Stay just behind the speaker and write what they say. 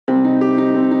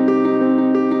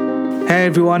Hey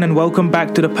everyone, and welcome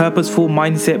back to the Purposeful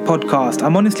Mindset Podcast.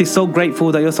 I'm honestly so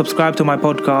grateful that you're subscribed to my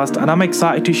podcast, and I'm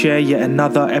excited to share yet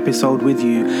another episode with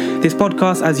you. This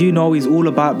podcast, as you know, is all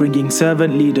about bringing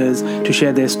servant leaders to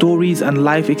share their stories and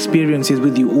life experiences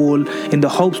with you all in the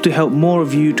hopes to help more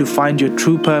of you to find your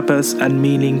true purpose and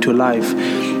meaning to life.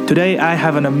 Today, I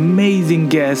have an amazing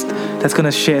guest that's going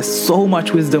to share so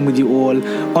much wisdom with you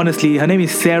all. Honestly, her name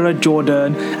is Sarah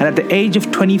Jordan, and at the age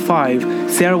of 25,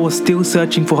 Sarah was still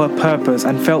searching for her purpose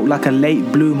and felt like a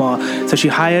late bloomer, so she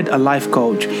hired a life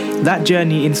coach. That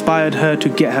journey inspired her to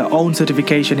get her own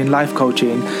certification in life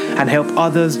coaching and help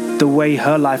others the way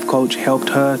her life coach helped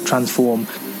her transform.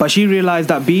 But she realized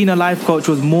that being a life coach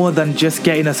was more than just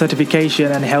getting a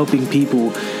certification and helping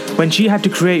people. When she had to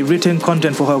create written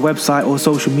content for her website or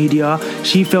social media,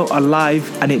 she felt alive,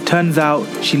 and it turns out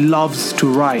she loves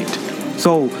to write.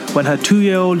 So, when her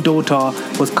 2-year-old daughter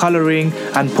was coloring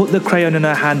and put the crayon in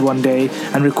her hand one day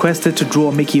and requested to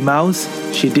draw Mickey Mouse,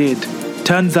 she did.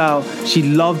 Turns out she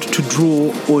loved to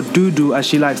draw, or doodle as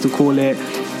she likes to call it,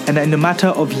 and in a matter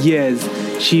of years,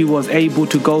 she was able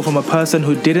to go from a person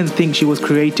who didn't think she was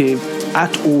creative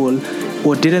at all,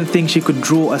 or didn't think she could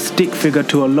draw a stick figure,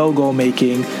 to a logo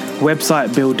making,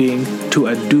 website building, to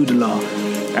a doodler.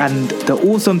 And the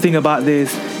awesome thing about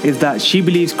this is that she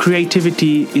believes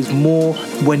creativity is more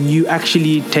when you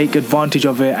actually take advantage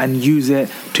of it and use it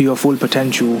to your full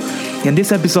potential. In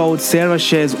this episode, Sarah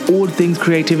shares all things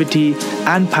creativity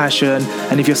and passion.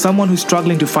 And if you're someone who's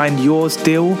struggling to find yours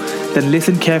still, then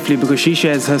listen carefully, because she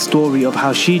shares her story of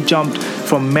how she jumped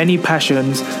from many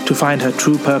passions to find her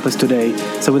true purpose today.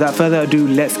 So without further ado,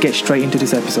 let's get straight into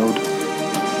this episode.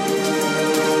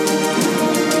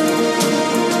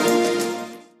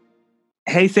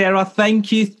 Hey Sarah,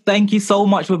 thank you so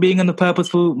much for being on the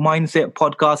Purposeful Mindset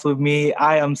Podcast with me.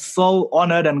 I am so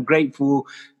honored and grateful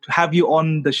to have you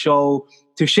on the show,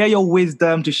 to share your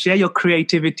wisdom, to share your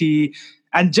creativity,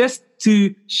 and just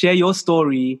to share your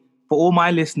story for all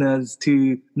my listeners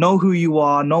to know who you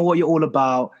are, know what you're all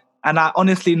about. And I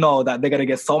honestly know that they're going to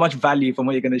get so much value from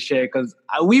what you're going to share, because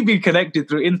we've been connected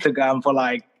through Instagram for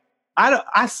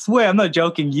I swear, I'm not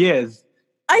joking, years.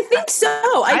 I think so.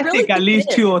 I really think at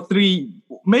least 2 or 3,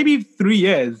 maybe 3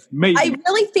 years. Maybe. I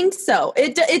really think so.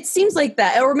 It seems like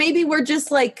that. Or maybe we're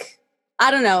just like,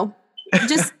 I don't know,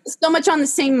 just so much on the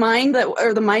same mind,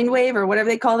 or the mind wave, or whatever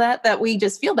they call that we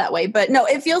just feel that way. But no,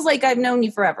 it feels like I've known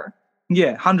you forever.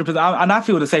 Yeah, 100%. And I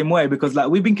feel the same way, because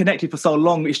we've been connected for so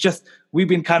long. It's just we've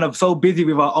been kind of so busy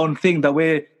with our own thing that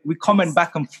we comment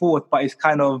back and forth, but it's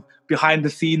kind of behind the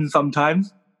scenes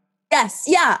sometimes. Yes.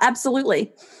 Yeah,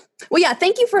 absolutely. Well, yeah,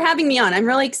 thank you for having me on. I'm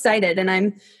really excited, and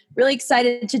I'm really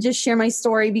excited to just share my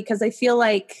story, because I feel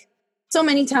like so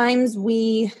many times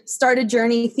we start a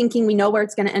journey thinking we know where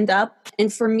it's going to end up.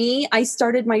 And for me, I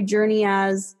started my journey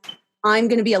as I'm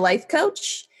going to be a life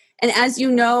coach. And as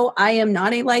you know, I am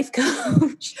not a life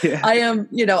coach. Yeah. I am,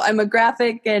 I'm a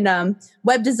graphic and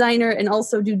web designer, and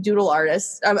also do doodle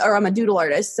artist, or I'm a doodle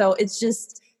artist. So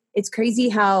it's crazy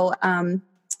how,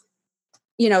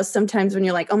 sometimes when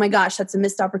you're like, oh my gosh, that's a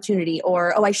missed opportunity,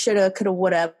 or, oh, I shoulda, coulda,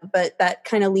 woulda, but that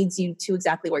kind of leads you to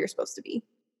exactly where you're supposed to be.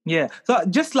 Yeah. So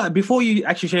just before you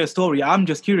actually share your story, I'm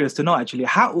just curious to know actually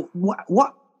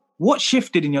what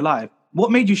shifted in your life?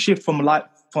 What made you shift from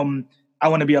I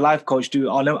want to be a life coach to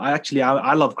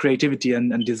I love creativity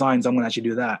and design, so I'm going to actually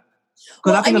do that.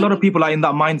 Because I think a lot of people are in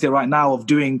that mindset right now of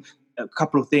doing a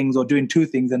couple of things or doing 2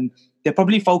 things, and they're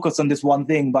probably focused on this one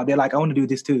thing, but they're like, I want to do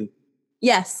this too.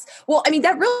 Yes. Well,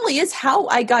 that really is how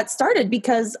I got started,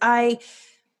 because I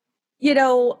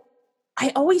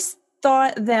always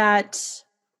thought that,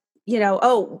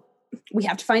 we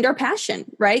have to find our passion,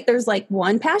 right? There's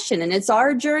one passion, and it's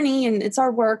our journey and it's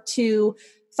our work to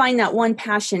find that one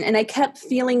passion. And I kept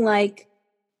feeling like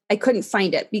I couldn't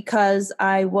find it, because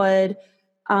I would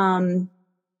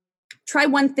try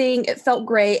one thing, it felt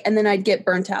great, and then I'd get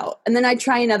burnt out. And then I'd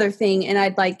try another thing and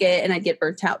I'd like it, and I'd get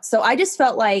burnt out. So I just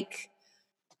felt like,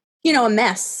 a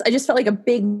mess. I just felt like a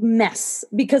big mess,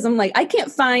 because I'm like, I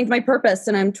can't find my purpose,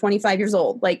 and I'm 25 years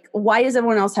old. Like, why does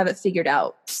everyone else have it figured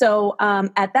out? So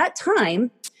at that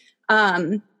time,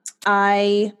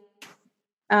 I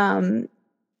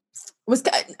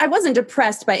wasn't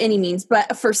depressed by any means,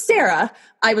 but for Sarah,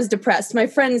 I was depressed. My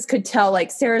friends could tell,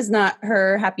 Sarah's not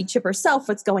her happy, chipper self.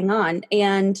 What's going on?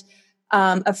 And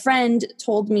a friend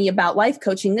told me about life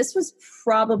coaching. This was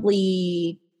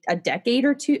probably a decade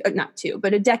or two, not 2,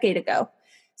 but a decade ago.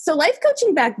 So life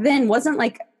coaching back then wasn't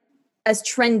as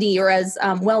trendy or as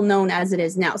well known as it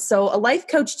is now. So a life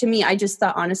coach to me, I just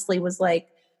thought honestly was like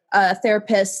a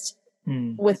therapist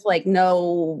with like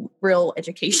no real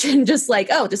education, just like,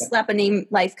 oh, just slap a name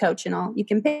life coach and you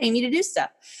can pay me to do stuff.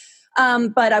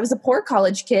 But I was a poor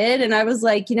college kid and I was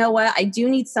like, you know what? I do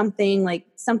need something, like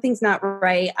something's not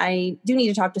right. I do need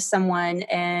to talk to someone.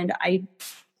 And I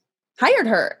hired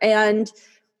her. And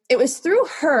it was through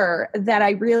her that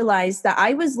I realized that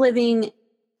I was living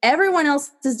everyone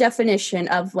else's definition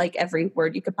of like every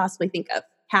word you could possibly think of: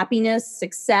 happiness,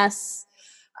 success,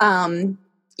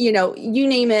 you know, you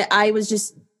name it. I was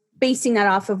just basing that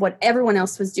off of what everyone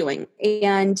else was doing.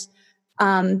 And,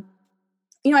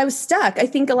 you know, I was stuck. I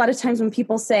think a lot of times when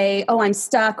people say, oh, I'm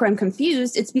stuck or I'm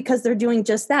confused, it's because they're doing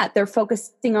just that. They're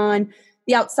focusing on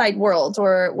the outside world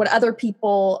or what other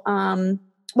people,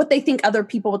 what they think other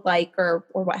people would like or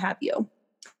what have you.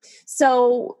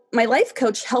 So my life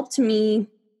coach helped me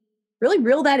really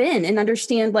reel that in and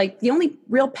understand, like, the only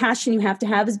real passion you have to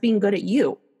have is being good at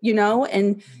you, you know,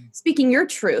 and speaking your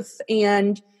truth.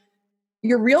 And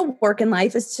your real work in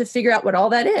life is to figure out what all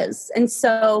that is. And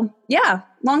so, yeah,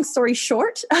 long story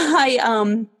short,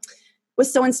 I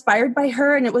was so inspired by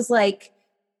her. And it was like,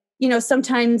 you know,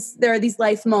 sometimes there are these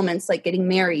life moments like getting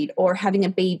married or having a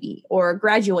baby or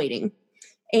graduating.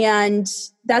 And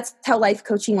that's how life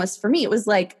coaching was for me. It was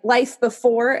like life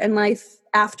before and life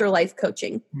after life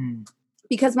coaching,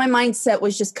 because my mindset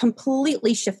was just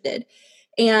completely shifted.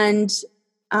 And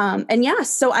yeah,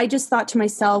 so I just thought to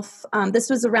myself, this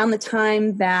was around the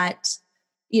time that,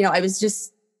 you know, I was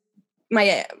just,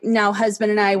 my now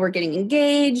husband and I were getting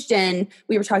engaged and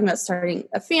we were talking about starting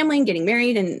a family and getting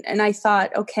married. And I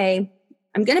thought, okay,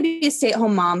 I'm going to be a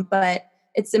stay-at-home mom, but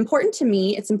it's important to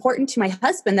me. It's important to my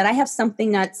husband that I have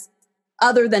something that's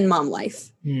other than mom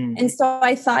life. And so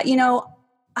I thought, you know,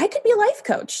 I could be a life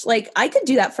coach. Like I could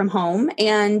do that from home.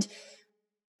 And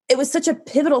it was such a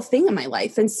pivotal thing in my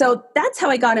life. And so that's how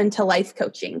I got into life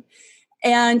coaching.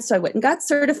 And so I went and got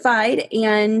certified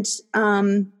and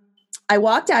I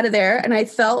walked out of there and I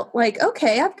felt like,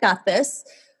 okay, I've got this.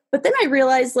 But then I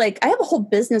realized, like, I have a whole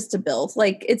business to build.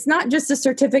 Like, it's not just a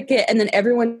certificate and then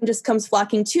everyone just comes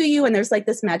flocking to you. And there's like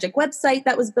this magic website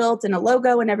that was built and a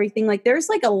logo and everything. Like, there's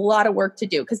like a lot of work to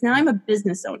do because now I'm a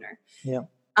business owner. Yeah.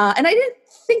 And I didn't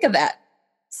think of that.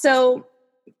 So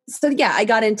yeah, I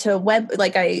got into web.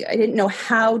 Like, I didn't know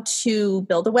how to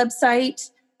build a website.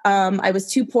 I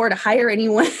was too poor to hire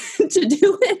anyone to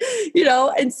do it, you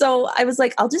know? And so I was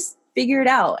like, I'll just figure it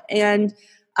out. And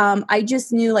I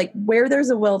just knew, like, where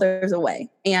there's a will, there's a way.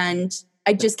 And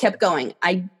I just kept going.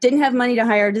 I didn't have money to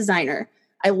hire a designer.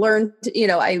 I learned, you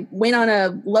know, I went on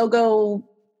a logo,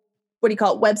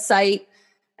 website,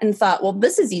 and thought, well,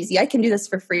 this is easy. I can do this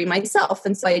for free myself.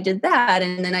 And so I did that.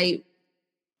 And then I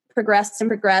progressed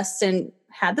and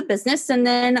had the business. And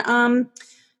then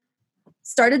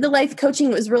started the life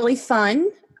coaching. It was really fun.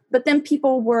 But then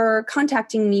people were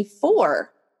contacting me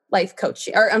for life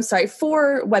coaching, or I'm sorry,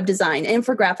 for web design and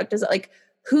for graphic design, like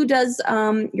who does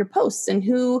your posts and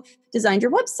who designed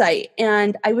your website.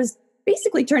 And I was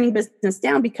basically turning business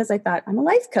down because I thought, I'm a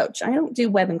life coach. I don't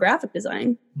do web and graphic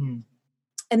design.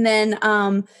 And then,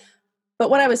 but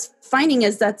what I was finding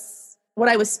is that's what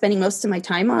I was spending most of my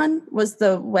time on was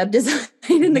the web design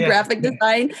and the graphic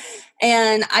design.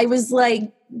 And I was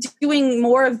like doing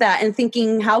more of that and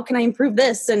thinking, how can I improve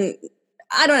this? And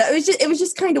I don't know. It was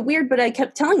just kind of weird, but I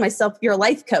kept telling myself, you're a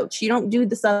life coach. You don't do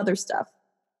this other stuff.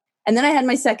 And then I had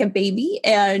my second baby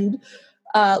and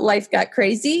life got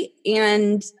crazy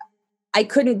and I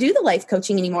couldn't do the life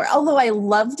coaching anymore. Although I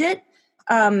loved it.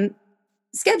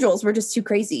 Schedules were just too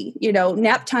crazy. You know,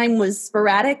 nap time was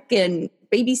sporadic and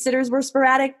babysitters were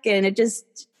sporadic and it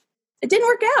didn't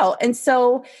work out. And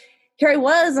so here I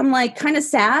was, I'm like kind of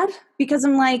sad because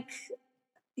I'm like,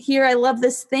 here, I love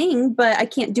this thing, but I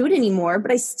can't do it anymore.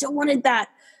 But I still wanted that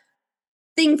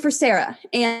thing for Sarah.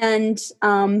 And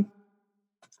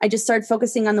I just started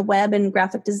focusing on the web and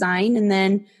graphic design. And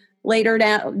then later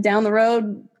down the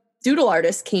road, doodle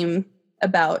artist came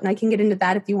about. And I can get into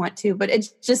that if you want to. But it's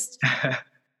just,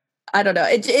 I don't know.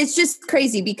 It's just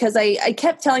crazy because I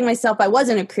kept telling myself I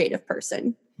wasn't a creative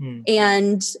person.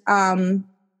 And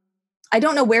I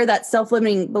don't know where that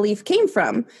self-limiting belief came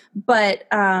from. But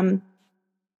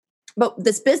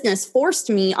this business forced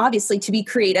me, obviously, to be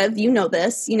creative. You know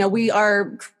this. You know, we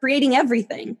are creating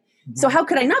everything. So how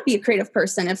could I not be a creative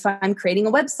person if I'm creating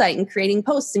a website and creating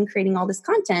posts and creating all this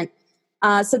content?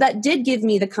 So that did give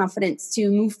me the confidence to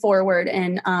move forward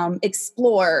and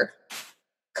explore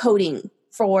coding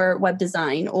for web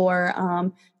design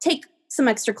or take some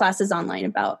extra classes online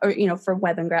about, or, you know, for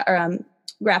web and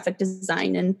graphic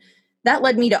design. And that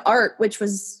led me to art, which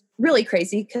was really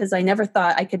crazy because I never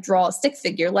thought I could draw a stick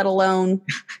figure, let alone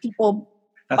people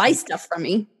buy stuff from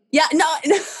me. Yeah, no,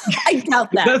 I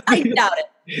doubt that. I doubt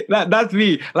it. That's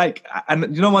me. Like,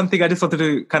 and you know, one thing I just wanted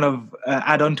to kind of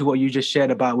add on to what you just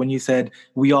shared about when you said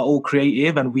we are all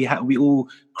creative and we all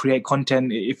create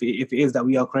content. If it is that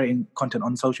we are creating content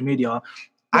on social media,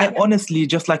 I honestly,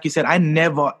 just like you said, I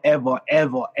never, ever,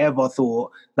 ever, ever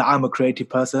thought that I'm a creative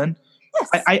person.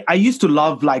 Yes. I used to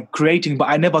love like creating, but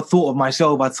I never thought of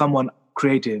myself as someone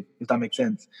creative, if that makes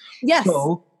sense. Yes.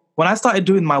 So when I started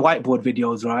doing my whiteboard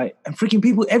videos, right, and freaking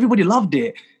people, everybody loved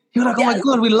it. You're like, oh my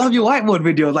God, we love your whiteboard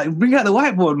videos. Like, bring out the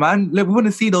whiteboard, man. Like, we want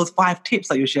to see those 5 tips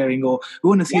that you're sharing, or we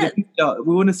want to see the picture.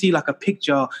 We want to see like a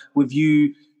picture with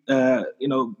you,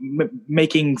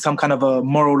 making some kind of a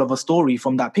moral of a story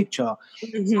from that picture.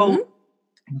 Mm-hmm. So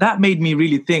that made me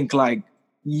really think, like,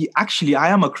 actually, I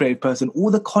am a creative person. All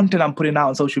the content I'm putting out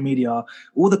on social media,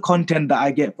 all the content that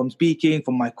I get from speaking,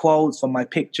 from my quotes, from my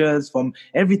pictures, from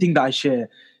everything that I share,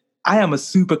 I am a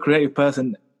super creative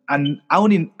person. And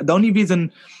the only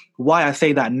reason why I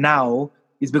say that now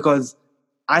is because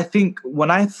I think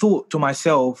when I thought to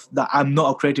myself that I'm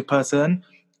not a creative person,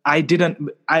 I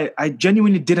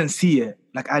genuinely didn't see it.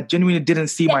 Like, I genuinely didn't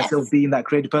see myself being that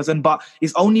creative person. But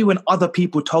it's only when other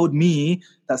people told me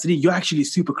that, Sadiq, you're actually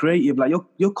super creative. Like,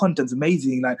 your content's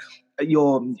amazing. Like,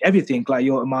 your everything, like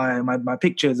my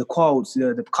pictures, the quotes,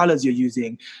 the colors you're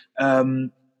using,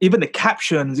 even the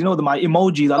captions, my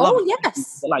emojis. I love it.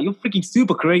 Yes. Like, you're freaking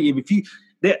super creative.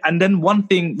 And then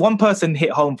one person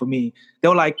hit home for me. They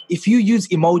were like, if you use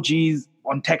emojis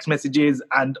on text messages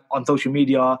and on social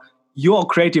media, you're a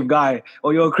creative guy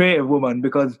or you're a creative woman,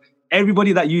 because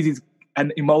everybody that uses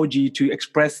an emoji to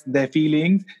express their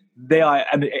feelings, they are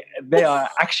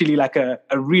actually like a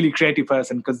really creative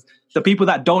person, because the people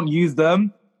that don't use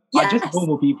them are just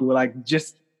normal people. Like,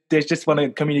 they just want to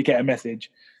communicate a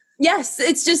message. Yes,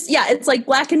 it's just, it's like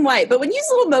black and white. But when you use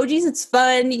little emojis, it's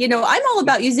fun. I'm all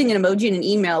about using an emoji in an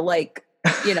email, like,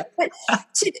 But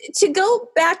to go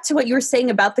back to what you were saying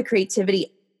about the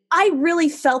creativity, I really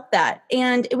felt that.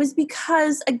 And it was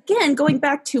because, again, going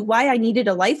back to why I needed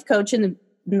a life coach in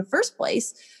the first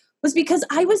place, was because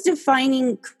I was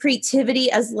defining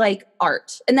creativity as like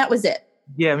art. And that was it.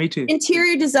 Yeah, me too.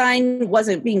 Interior design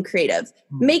wasn't being creative.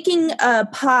 Making a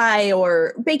pie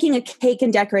or baking a cake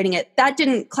and decorating it, that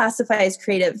didn't classify as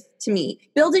creative to me.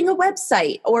 Building a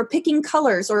website or picking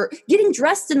colors or getting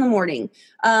dressed in the morning,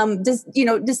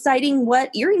 deciding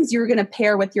what earrings you were going to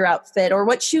pair with your outfit or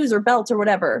what shoes or belt or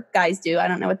whatever guys do. I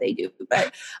don't know what they do,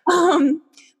 but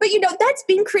that's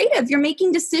being creative. You're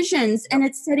making decisions and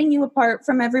it's setting you apart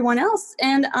from everyone else.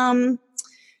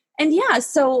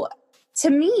 So to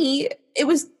me, it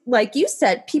was like you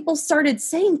said, people started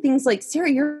saying things like,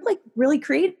 Sarah, you're like really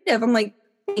creative. I'm like,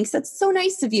 thanks. That's so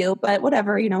nice of you, but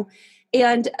whatever,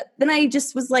 And then I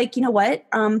just was like, you know what?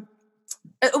 What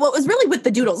was really with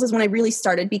the doodles is when I really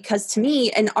started, because to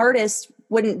me, an artist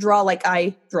wouldn't draw like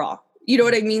I draw. You know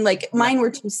what I mean? Like, mine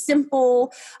were too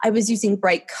simple. I was using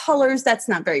bright colors. That's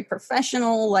not very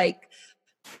professional. Like,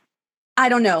 I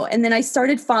don't know. And then I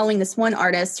started following this one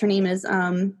artist. Her name is,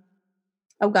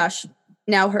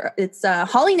 it's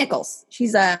Holly Nichols.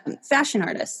 She's a fashion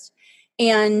artist.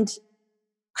 And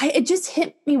it just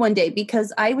hit me one day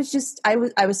because I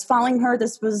was following her.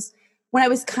 This was when I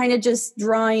was kind of just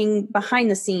drawing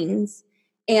behind the scenes.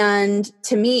 And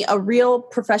to me, a real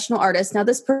professional artist. Now,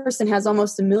 this person has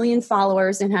almost 1 million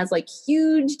followers and has like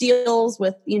huge deals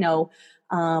with,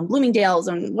 Bloomingdale's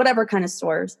and whatever kind of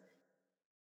stores.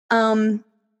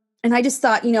 And I just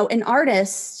thought, an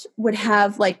artist would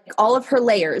have like all of her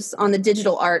layers on the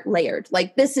digital art layered.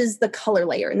 Like, this is the color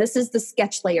layer and this is the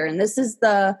sketch layer and this is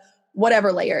the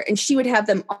whatever layer. And she would have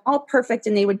them all perfect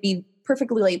and they would be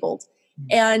perfectly labeled.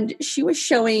 And she was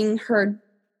showing her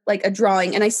like a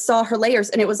drawing and I saw her layers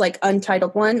and it was like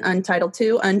Untitled 1, Untitled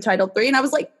 2, Untitled 3. And I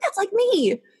was like, that's like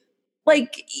me.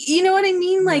 Like, you know what I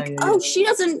mean? Like, she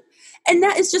doesn't. And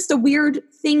that is just a weird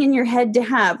thing in your head to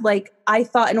have. Like, I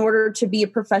thought in order to be a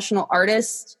professional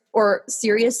artist or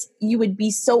serious, you would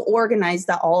be so organized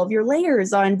that all of your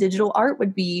layers on digital art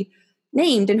would be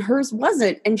named, and hers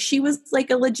wasn't. And she was like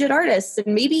a legit artist.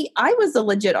 And maybe I was a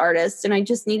legit artist and I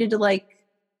just needed to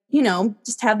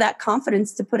just have that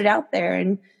confidence to put it out there.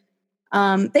 And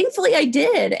thankfully I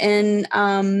did. And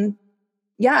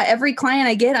every client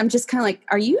I get, I'm just kind of like,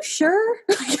 are you sure?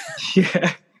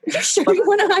 Yeah. Are you sure you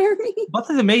want to hire me? But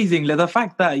it's amazing, the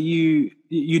fact that you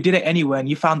did it anyway and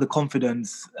you found the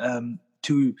confidence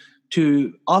to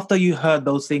after you heard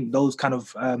those things, those kind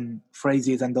of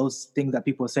phrases and those things that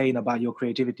people are saying about your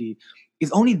creativity.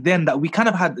 It's only then that we kind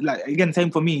of had, like, again, same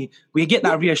for me, we get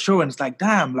that reassurance, like,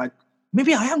 damn, like,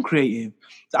 maybe I am creative.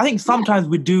 So I think sometimes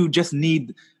we do just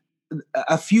need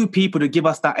a few people to give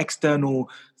us that external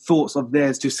thoughts of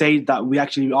theirs to say that we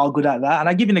actually are good at that. And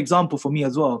I give you an example for me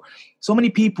as well. So many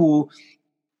people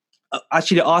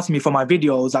actually ask me for my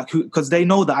videos, like, because they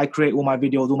know that I create all my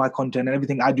videos, all my content, and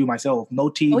everything I do myself. No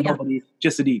team, nobody,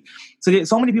 just Sadiq.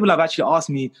 So many people have actually asked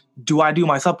me, do I do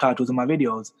my subtitles in my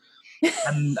videos?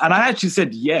 And I actually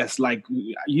said yes. Like,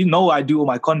 you know, I do all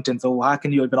my content, so how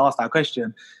can you even ask that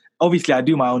question? Obviously, I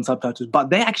do my own subtitles, but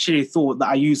they actually thought that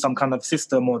I use some kind of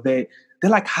system, or they're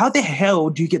like, how the hell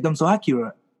do you get them so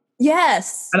accurate?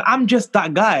 Yes. And I'm just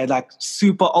that guy, like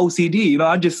super OCD, you know,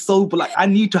 I'm just so like, I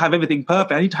need to have everything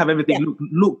perfect. I need to have everything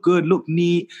look good, look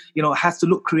neat, you know, it has to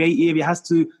look creative. It has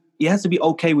to be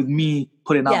okay with me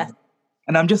putting out.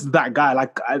 And I'm just that guy.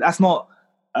 Like, that's not,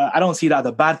 I don't see that as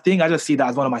a bad thing. I just see that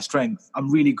as one of my strengths.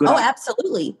 I'm really good at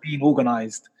absolutely being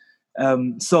organized.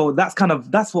 So that's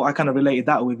what I kind of related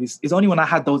that with. Is only when I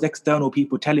had those external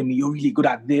people telling me you're really good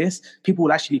at this, people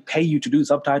would actually pay you to do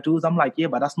subtitles. I'm like, yeah,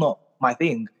 but that's not my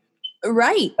thing.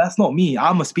 Right. That's not me.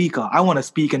 I'm a speaker. I want to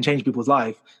speak and change people's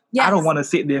life. Yes. I don't want to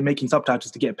sit there making subtitles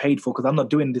to get paid for, because I'm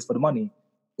not doing this for the money.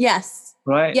 Yes.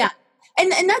 Right. Yeah.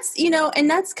 And that's, you know, and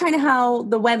that's kind of how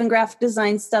the web and graphic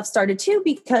design stuff started too,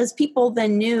 because people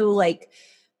then knew, like,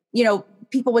 you know,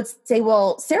 people would say,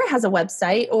 well, Sarah has a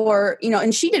website, or, you know,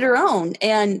 and she did her own.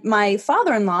 And my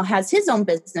father-in-law has his own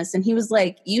business. And he was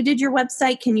like, you did your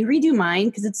website. Can you redo mine?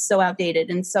 Because it's so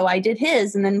outdated. And so I did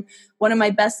his. And then one of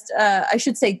my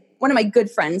one of my good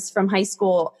friends from high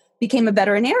school became a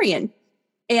veterinarian.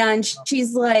 And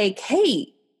she's like,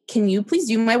 hey, can you please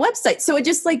do my website? So it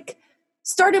just like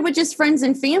started with just friends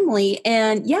and family.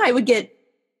 And yeah, I would get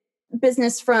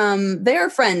business from their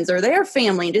friends or their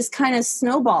family, just kind of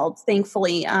snowballed,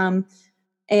 thankfully. And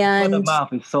word of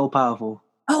mouth is so powerful.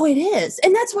 Oh, it is.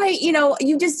 And that's why, you know,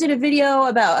 you just did a video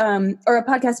about or a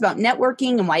podcast about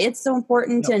networking and why it's so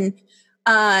important. Yep.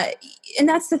 And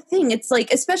that's the thing. It's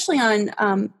like, especially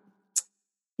on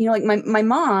you know, like my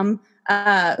mom,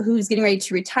 who's getting ready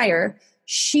to retire,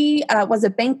 she was a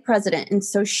bank president. And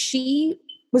so she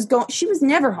was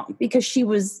never home, because she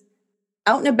was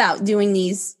out and about doing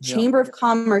these Chamber of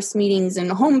Commerce meetings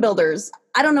and home builders.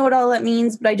 I don't know what all that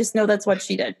means, but I just know that's what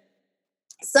she did.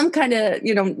 Some kind of,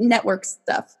 you know, network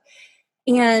stuff.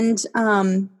 And,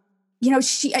 you know,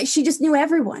 she just knew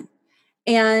everyone.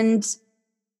 And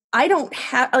I don't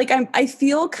have, like, I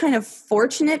feel kind of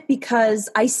fortunate because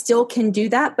I still can do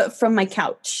that, but from my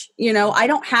couch. You know, I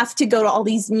don't have to go to all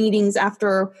these meetings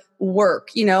after work,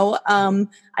 you know.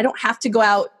 I don't have to go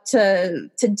out to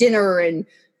dinner and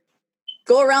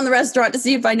go around the restaurant to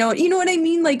see if I know it. You know what I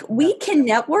mean? Like, we can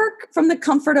network from the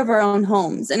comfort of our own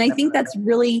homes. And I think that's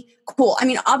really cool. I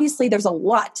mean, obviously there's a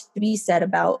lot to be said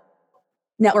about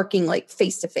networking, like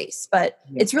face to face, but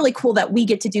it's really cool that we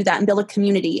get to do that and build a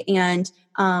community. And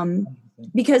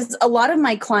because a lot of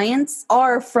my clients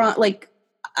are from, like,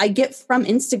 I get from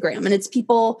Instagram, and it's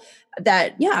people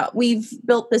that, we've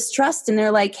built this trust, and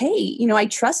they're like, hey, you know, I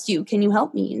trust you. Can you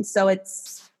help me? And so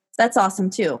that's awesome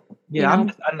too. Yeah. You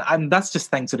know? and that's just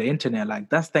thanks to the internet. Like,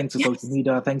 that's thanks to social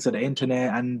media, thanks to the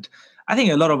internet. And I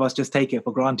think a lot of us just take it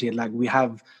for granted. Like, we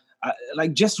have,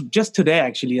 like, just today,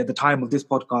 actually, at the time of this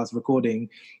podcast recording,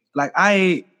 like,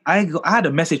 I had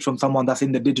a message from someone that's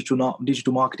in the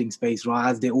digital marketing space, right?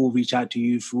 As they all reach out to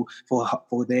you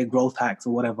for their growth hacks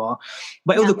or whatever.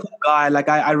 But it was a cool guy. Like,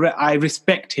 I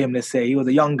respect him. Let's say he was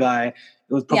a young guy.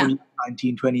 It was probably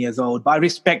 19, 20 years old. But I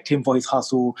respect him for his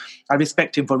hustle. I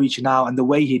respect him for reaching out, and the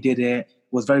way he did it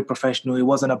was very professional. It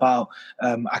wasn't about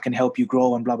I can help you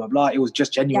grow and blah blah blah. It was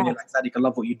just genuinely like, Sadiq, I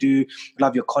love what you do, I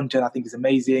love your content, I think it's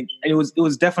amazing. And it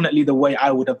was definitely the way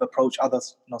I would have approached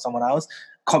others, you know, someone else.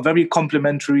 Very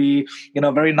complimentary, you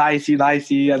know, very nicey,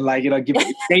 and like, you know,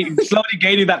 slowly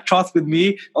gaining that trust with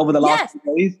me over the last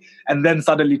few days. And then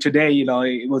suddenly today, you know,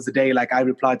 it was the day, like, I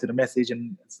replied to the message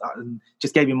and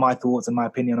just gave him my thoughts and my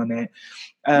opinion on it.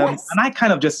 And I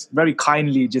kind of just very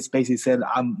kindly just basically said,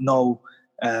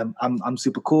 I'm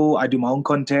super cool. I do my own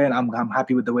content. I'm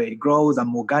happy with the way it grows.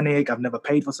 I'm organic. I've never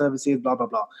paid for services, blah, blah,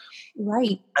 blah.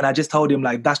 Right. And I just told him,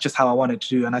 like, that's just how I wanted to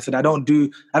do. And I said, I don't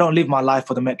live my life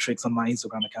for the metrics on my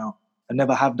Instagram account. I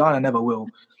never have done. I never will.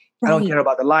 Right. I don't care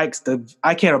about the likes.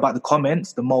 I care about the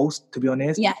comments the most, to be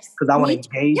honest. Yes. Because I want to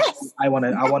engage. Yes. I want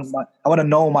to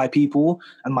know my people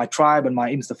and my tribe and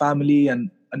my Insta family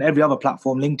and every other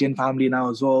platform, LinkedIn family now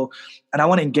as well. And I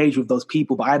want to engage with those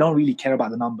people, but I don't really care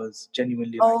about the numbers,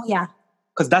 genuinely. Oh, yeah.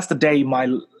 Because that's the day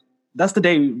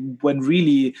when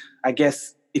really, I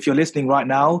guess, if you're listening right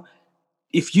now,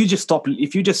 if you just stop,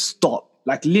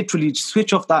 like, literally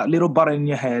switch off that little button in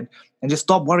your head and just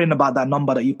stop worrying about that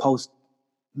number that you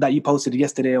posted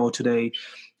yesterday or today,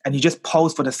 and you just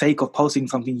post for the sake of posting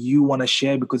something you want to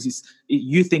share because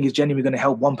you think it's genuinely going to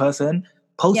help one person,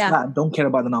 post that and don't care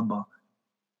about the number.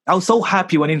 I was so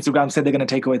happy when Instagram said they're going to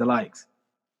take away the likes.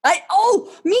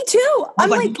 Me too. I'm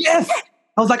like, yes.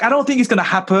 I was like, I don't think it's going to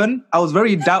happen. I was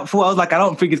very doubtful. I was like, I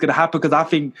don't think it's going to happen because I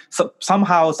think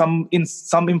somehow some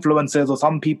influencers or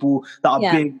some people that are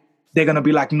big, they're going to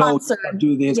be like, no, don't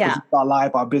do this because it's our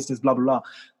life, our business, blah, blah, blah.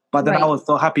 But then I was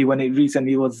so happy when it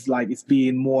recently was like, it's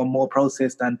being more and more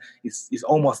processed and it's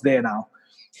almost there now.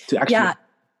 To actually,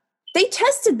 they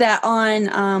tested that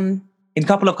on... in a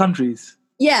couple of countries.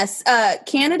 Yes,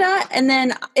 Canada. And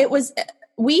then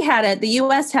we had it, the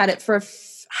US had it for,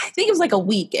 I think it was like a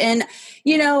week. And,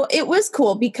 it was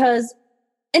cool because,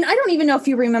 and I don't even know if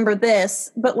you remember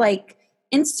this, but like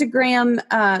Instagram,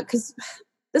 because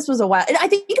this was a while. I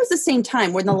think it was the same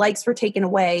time when the likes were taken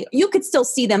away. You could still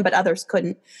see them, but others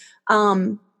couldn't.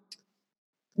 The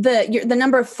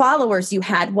number of followers you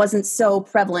had wasn't so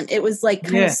prevalent. It was like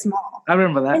kind of small. I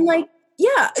remember that. And like,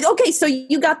 okay, so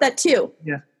you got that too.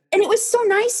 Yeah. And it was so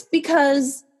nice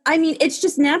because, I mean, it's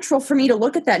just natural for me to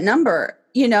look at that number,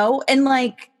 and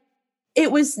like, it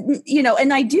was,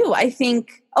 and I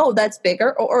think, oh, that's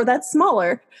bigger or that's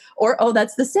smaller or, oh,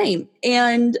 that's the same.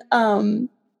 And,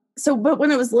 but when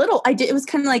it was little, it was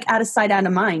kind of like out of sight, out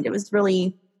of mind. It was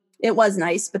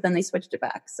nice, but then they switched it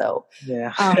back. So,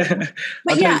 but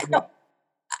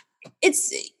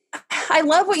I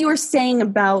love what you were saying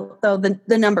about though,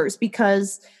 the numbers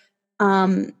because,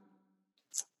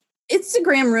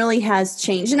 Instagram really has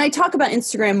changed. And I talk about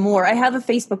Instagram more. I have a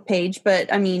Facebook page,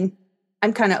 but I mean,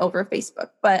 I'm kind of over Facebook,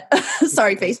 but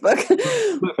sorry, Facebook.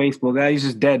 Facebook, it's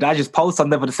just dead. I just post on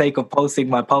there for the sake of posting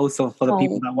my posts or for the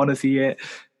people that want to see it.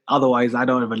 Otherwise, I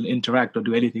don't even interact or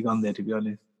do anything on there, to be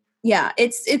honest. Yeah,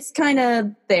 it's kind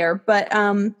of there. But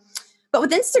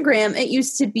with Instagram, it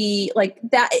used to be like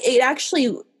that. It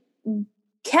actually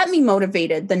kept me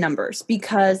motivated, the numbers,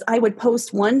 because I would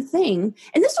post one thing.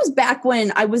 And this was back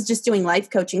when I was just doing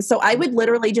life coaching. So I would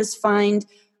literally just find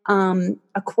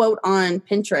a quote on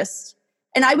Pinterest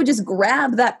and I would just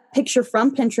grab that picture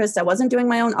from Pinterest. I wasn't doing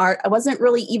my own art. I wasn't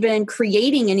really even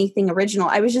creating anything original.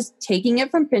 I was just taking it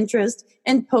from Pinterest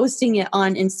and posting it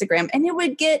on Instagram, and it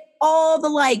would get all the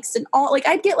likes and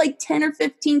I'd get like 10 or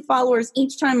 15 followers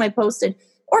each time I posted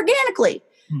organically.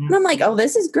 Mm-hmm. And I'm like, oh,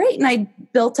 this is great. And I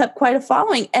built up quite a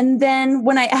following. And then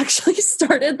when I actually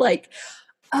started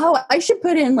I should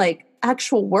put in like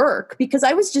actual work, because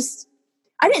I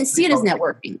didn't see it as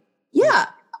networking. Yeah.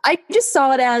 I just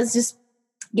saw it as just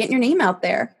getting your name out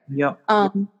there. Yeah.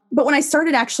 But when I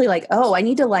started actually I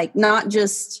need to not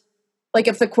just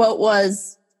if the quote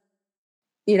was,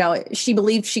 she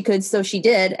believed she could, so she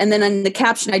did. And then in the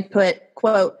caption, I'd put,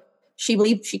 quote, she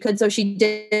believed she could, so she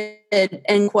did,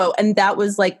 end quote. And that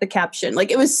was the caption.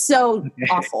 It was so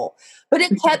awful, but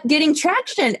it kept getting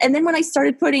traction. And then when I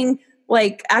started putting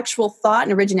actual thought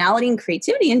and originality and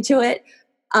creativity into it,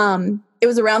 it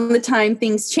was around the time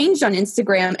things changed on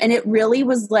Instagram. And it really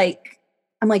was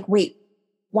I'm like, wait,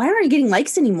 why aren't I getting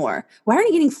likes anymore? Why aren't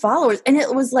I getting followers? And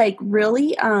it was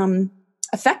really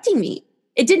affecting me.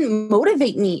 It didn't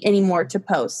motivate me anymore to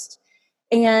post.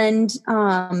 And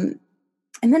then,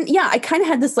 I kind of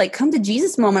had this come to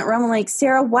Jesus moment where I'm like,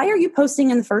 Sarah, why are you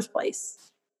posting in the first place?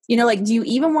 Do you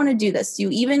even want to do this? Do you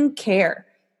even care?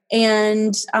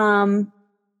 And I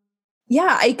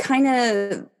kind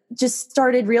of just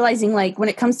started realizing when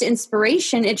it comes to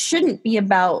inspiration, it shouldn't be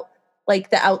about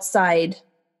the outside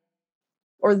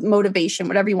or motivation,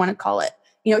 whatever you want to call it.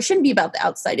 It shouldn't be about the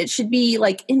outside. It should be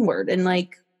inward. And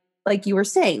like you were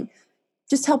saying,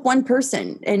 just help one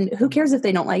person, and who cares if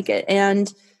they don't like it?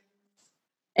 And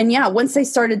once I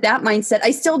started that mindset,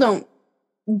 I still don't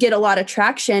get a lot of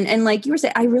traction. And like you were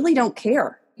saying, I really don't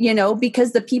care,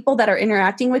 because the people that are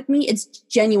interacting with me, it's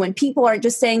genuine. People aren't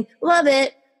just saying, love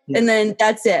it. Yeah. And then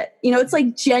that's it.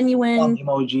 It's genuine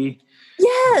emoji.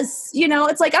 Yes.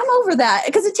 It's I'm over that,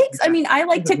 because it takes, I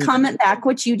like to comment back,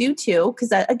 which you do too.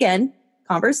 Cause again,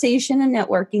 conversation and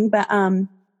networking, but, I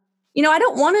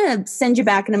don't want to send you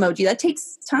back an emoji. That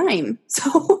takes time.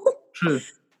 So true.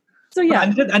 So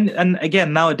yeah. And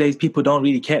again, nowadays people don't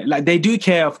really care. They do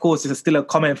care, of course, it's still a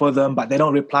comment for them, but they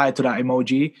don't reply to that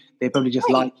emoji. They probably just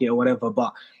like it or whatever.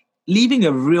 But leaving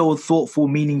a real, thoughtful,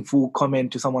 meaningful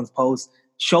comment to someone's post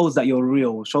shows that you're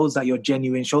real, shows that you're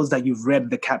genuine, shows that you've read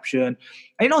the caption.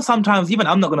 And sometimes, even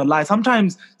I'm not going to lie,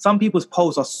 sometimes some people's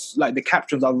posts are the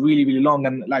captions are really, really long.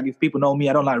 And if people know me,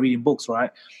 I don't like reading books, right?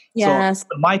 Yes.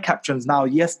 So my captions now,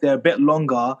 yes, they're a bit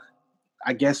longer,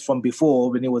 I guess, from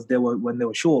before when they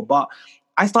were short. But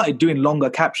I started doing longer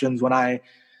captions when I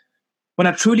when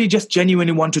I truly just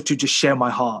genuinely wanted to just share my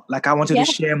heart. Like I wanted to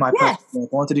share my personal,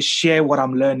 I wanted to share what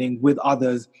I'm learning with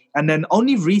others. And then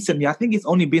only recently, I think it's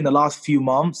only been the last few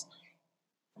months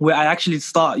where I actually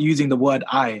start using the word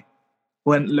I.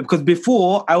 Because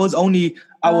before I was still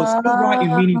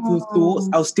writing meaningful thoughts.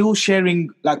 I was still sharing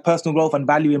like personal growth and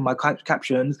value in my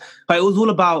captions, but it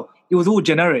was all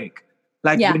generic.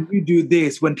 Like when you do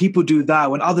this, when people do that,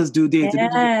 when others do this.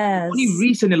 Only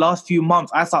recently, last few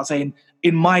months, I start saying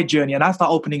in my journey, and I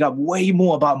start opening up way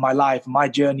more about my life, my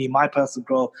journey, my personal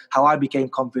growth, how I became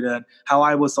confident, how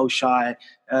I was so shy.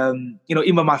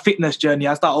 Even my fitness journey,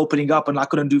 I start opening up and I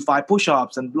couldn't do 5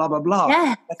 push-ups and blah, blah, blah.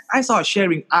 Yeah. Like, I start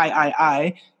sharing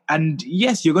I. And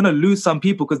yes, you're going to lose some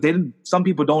people because some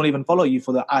people don't even follow you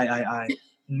for the I.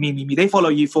 Me. They follow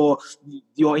you for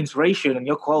your inspiration and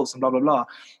your quotes and blah, blah, blah.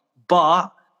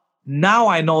 But now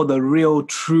I know the real,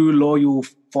 true, loyal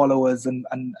followers and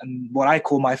what I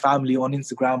call my family on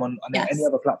Instagram, on any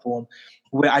other platform,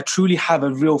 where I truly have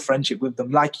a real friendship with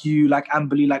them, like you, like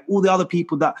Amberly, like all the other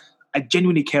people that I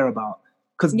genuinely care about.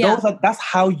 Because that's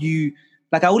how you,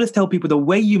 like I always tell people, the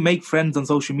way you make friends on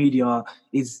social media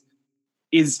is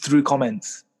through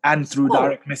comments and through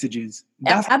direct messages.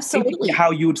 That's absolutely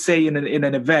how you would say in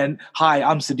an event, "Hi,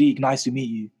 I'm Sadiq, nice to meet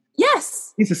you."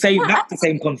 Yes. It's the same, that's the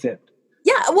same concept.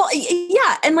 Yeah, well,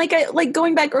 yeah, and like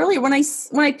going back earlier when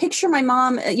I picture my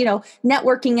mom,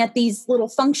 networking at these little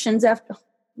functions after,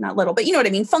 not little, but you know what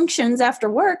I mean, functions after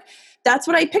work. That's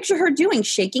what I picture her doing,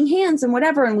 shaking hands and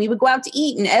whatever. And we would go out to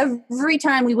eat, and every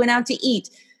time we went out to eat,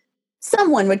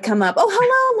 someone would come up. "Oh,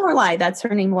 hello, Lorelai." That's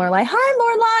her name, Lorelai. "Hi,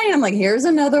 Lorelai." And I'm like, "Here's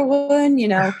another one,"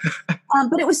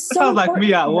 But it was so sounds like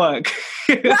me at work.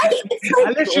 Right? Like,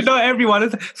 unless you know everyone.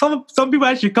 Some people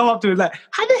actually come up to me like,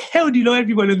 "How the hell do you know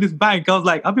everyone in this bank?" I was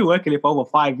like, "I've been working here for over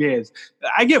 5 years.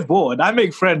 I get bored. I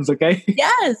make friends, okay?"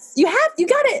 Yes, you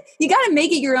gotta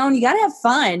make it your own. You gotta have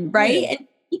fun, right? Yeah. And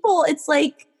people, it's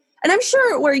like, and I'm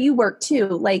sure where you work too,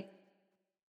 like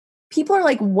people are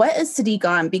like, "What is Sadiq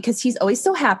on?" Because he's always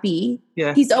so happy.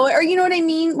 Yeah. Or you know what I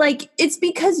mean? Like, it's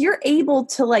because you're able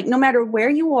to, like, no matter where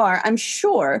you are, I'm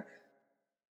sure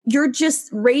you're just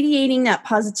radiating that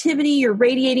positivity. You're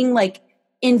radiating, like,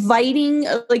 inviting,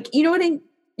 like, you know what I mean?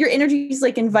 Your energy is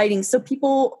like inviting. So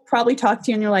people probably talk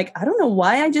to you and you're like, "I don't know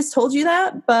why I just told you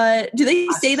that," but do they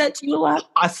say that to you a lot?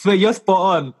 I swear, you're spot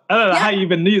on. I don't know how you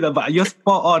even knew that, but you're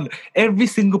spot on. Every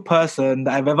single person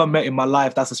that I've ever met in my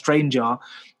life that's a stranger,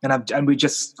 and we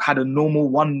just had a normal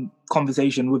one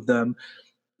conversation with them,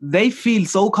 they feel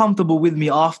so comfortable with me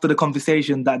after the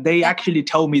conversation that they actually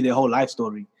tell me their whole life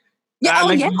story. Yeah,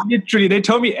 literally, they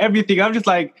tell me everything. I'm just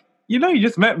like, you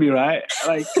just met me, right?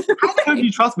 Like, how the hell do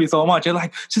you trust me so much? You're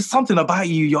like, just something about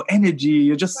you, your energy,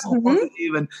 you're just so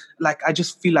positive, and like, I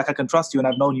just feel like I can trust you, and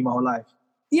I've known you my whole life.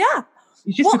 Yeah.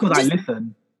 It's just because I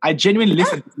listen. I genuinely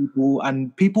listen to people,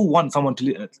 and people want someone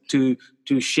to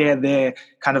share their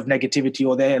kind of negativity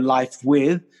or their life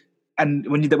with. And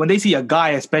when they see a guy,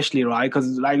 especially, right?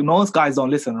 Because like most guys don't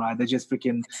listen, right? They just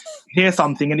freaking hear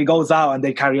something and it goes out and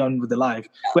they carry on with their life.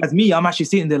 Whereas me, I'm actually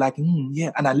sitting there like, yeah,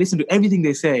 and I listen to everything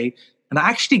they say, and I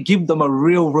actually give them a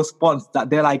real response that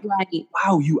they're like,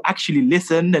 wow, you actually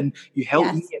listened and you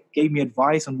helped me, and gave me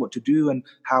advice on what to do and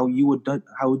how you would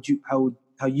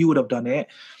have done it.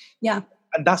 Yeah,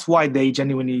 and that's why they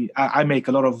genuinely, I make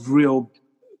a lot of real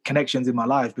connections in my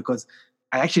life because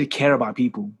I actually care about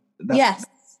people. Yes.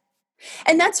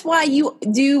 And that's why you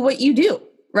do what you do,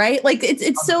 right? Like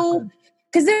it's so,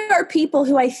 because there are people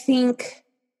who I think,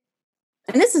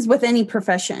 and this is with any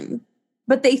profession,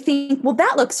 but they think, well,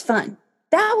 that looks fun.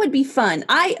 That would be fun.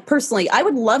 I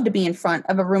would love to be in front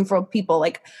of a room full of people.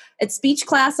 Like at speech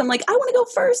class, I'm like, I want to go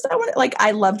first.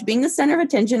 I loved being the center of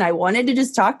attention. I wanted to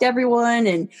just talk to everyone.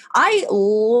 And I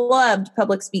loved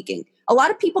public speaking. A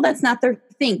lot of people, that's not their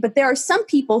thing, but there are some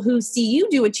people who see you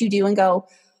do what you do and go,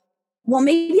 well,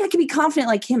 maybe I could be confident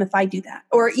like him if I do that.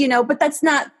 Or, but that's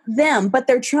not them, but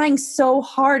they're trying so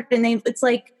hard and it's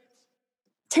like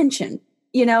tension,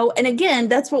 and again,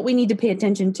 that's what we need to pay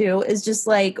attention to is just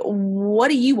like, what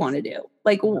do you want to do?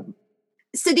 Like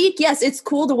Sadiq, yes, it's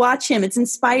cool to watch him. It's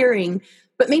inspiring,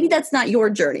 but maybe that's not your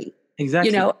journey.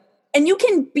 Exactly. And you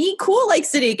can be cool like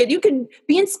Sadiq and you can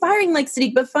be inspiring like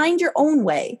Sadiq, but find your own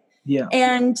way. Yeah.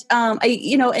 And,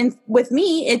 and with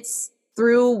me, it's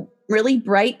through really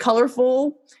bright,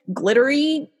 colorful,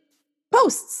 glittery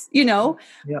posts,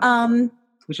 Yeah.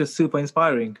 Which is super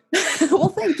inspiring. Well,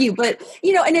 thank you. But,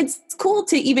 and it's cool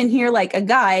to even hear like a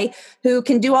guy who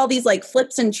can do all these like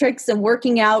flips and tricks and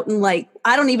working out and like,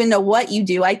 I don't even know what you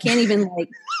do. I can't even like,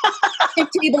 if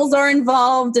tables are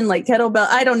involved and like kettlebell,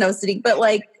 I don't know, Sadiq, but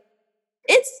like,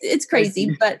 it's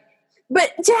crazy. But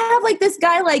but to have like this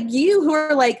guy like you who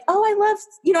are like, oh, I love,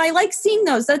 I like seeing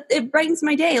those. That it brightens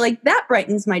my day. Like that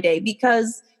brightens my day,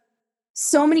 because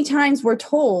so many times we're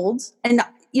told, and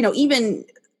even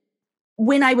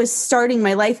when I was starting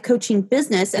my life coaching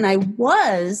business and I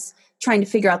was trying to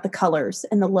figure out the colors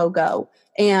and the logo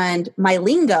and my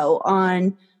lingo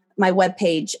on my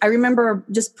webpage, I remember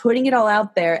just putting it all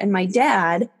out there. And my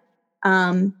dad,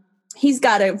 he's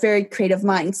got a very creative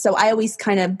mind. So I always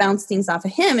kind of bounce things off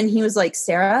of him. And he was like,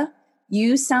 Sarah,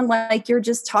 you sound like you're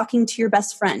just talking to your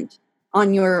best friend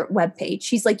on your webpage.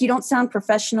 He's like, you don't sound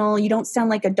professional. You don't sound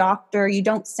like a doctor. You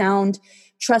don't sound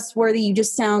trustworthy. You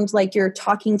just sound like you're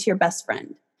talking to your best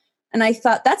friend. And I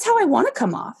thought, that's how I want to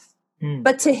come off.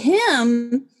 But to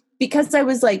him, because I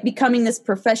was like becoming this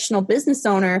professional business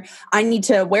owner, I need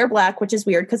to wear black, which is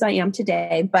weird because I am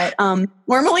today. But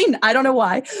normally, I don't know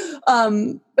why.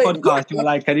 But podcast, you're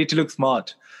like, I need to look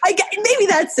smart. Maybe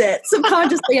that's it.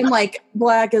 Subconsciously, I'm like,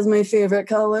 black is my favorite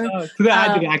color. Today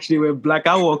I did actually wear black.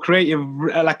 I wore creative,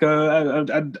 like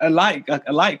a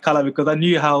light color, because I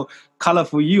knew how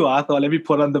colorful you are. I thought, let me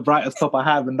put on the brightest top I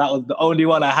have, and that was the only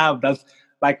one I have that's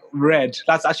like red.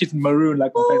 That's actually maroon,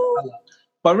 like my favorite color.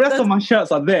 But the rest of my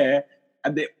shirts are there,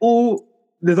 and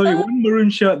there's only one maroon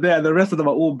shirt there. The rest of them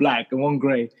are all black and one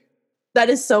gray. That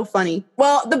is so funny.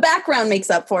 Well, the background makes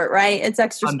up for it, right? It's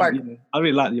extra spark. Yeah. I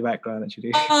really like the background,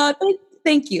 actually.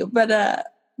 Thank you. But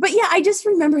yeah, I just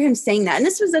remember him saying that. And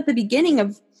this was at the beginning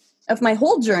of my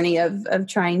whole journey of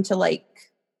trying to like.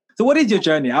 So what is your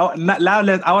journey? I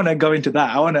want to go into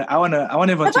that. I want to.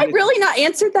 Have I really not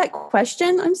answered that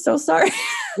question? I'm so sorry.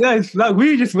 Yeah, it's like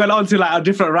we just went on to like our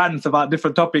different rants about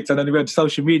different topics, and then we went to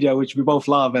social media, which we both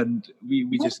love, and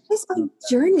we just. What is my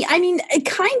journey? I mean,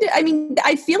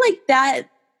 I feel like that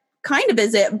kind of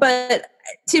is it, but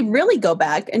to really go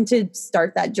back and to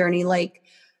start that journey, like,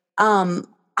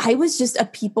 I was just a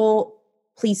people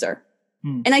pleaser,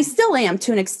 and I still am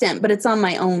to an extent, but it's on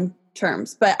my own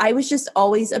terms. But I was just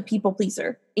always a people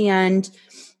pleaser, and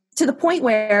to the point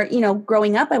where,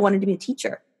 growing up, I wanted to be a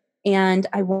teacher. And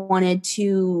I wanted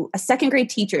a second grade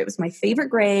teacher. It was my favorite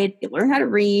grade. You learn how to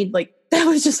read. Like, that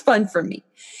was just fun for me.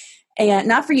 And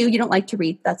not for you. You don't like to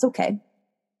read. That's okay.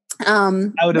 I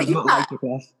would have not liked the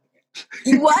class.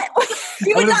 What?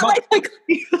 You would not like the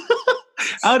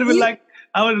I would have been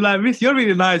like, Miss, you're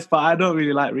really nice, but I don't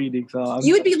really like reading. So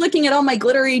you would be looking at all my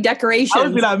glittery decorations. I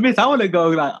would be like, Miss, I want to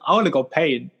go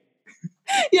paint.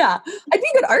 Yeah, I'd be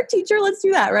a good art teacher. Let's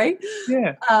do that, right?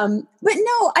 Yeah. But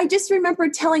no, I just remember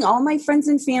telling all my friends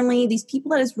and family, these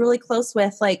people that I was really close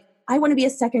with, like, I want to be a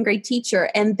second grade teacher.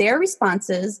 And their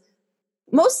responses,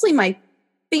 mostly my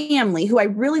family, who I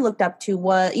really looked up to,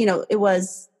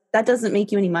 was, that doesn't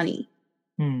make you any money.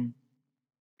 And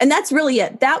that's really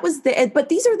it. That was but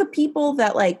these are the people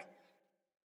that, like,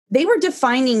 they were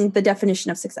defining the definition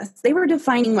of success. They were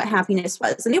defining what happiness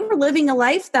was. And they were living a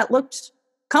life that looked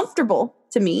comfortable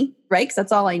to me, right? Because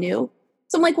that's all I knew.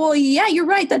 So I'm like, well, yeah, you're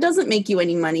right. That doesn't make you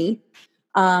any money.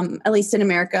 At least in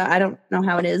America. I don't know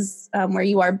how it is where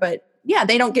you are, but yeah,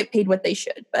 they don't get paid what they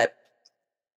should. But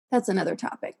that's another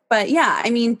topic. But yeah, I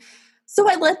mean, so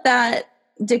I let that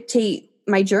dictate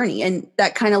my journey, and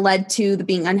that kind of led to the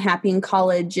being unhappy in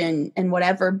college and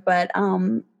whatever. But I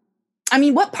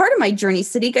mean, what part of my journey,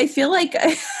 Sadiq? I feel like,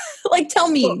 like, tell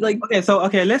me.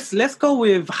 Let's go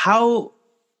with how.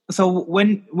 So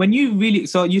when you really,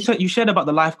 so you shared about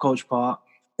the life coach part,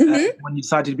 when you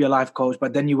decided to be a life coach,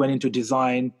 but then you went into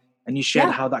design and you shared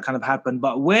how that kind of happened.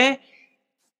 But where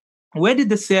did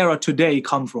the Sarah today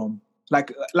come from?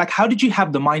 Like how did you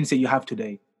have the mindset you have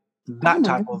today? That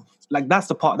type of, like, that's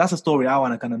the story I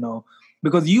want to kind of know,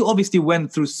 because you obviously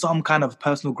went through some kind of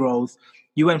personal growth.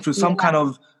 You went through some kind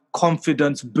of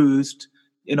confidence boost,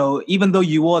 even though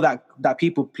you were that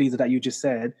people pleaser that you just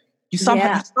said. You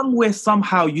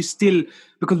somehow you still,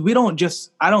 because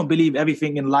I don't believe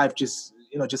everything in life just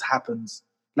happens.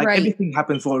 Like, everything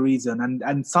happens for a reason,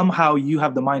 and somehow you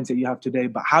have the mindset you have today.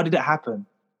 But how did it happen?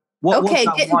 What was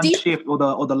that one shift or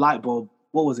the light bulb?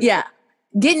 What was it? Yeah.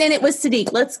 Getting in it with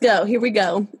Sadiq. Let's go. Here we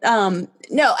go.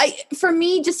 For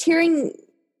me, just hearing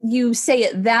you say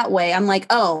it that way, I'm like,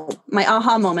 oh, my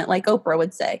aha moment, like Oprah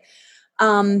would say.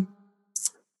 I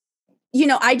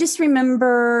just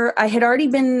remember I had already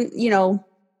been,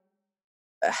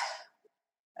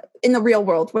 in the real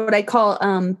world, what I call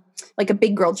like a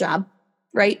big girl job,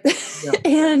 right? Yeah.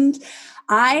 And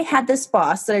I had this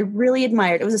boss that I really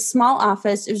admired. It was a small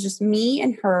office. It was just me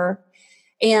and her.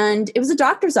 And it was a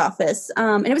doctor's office.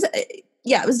 And it was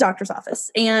a doctor's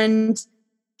office. And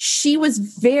she was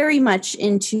very much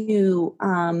into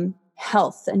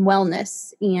health and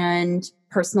wellness and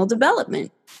personal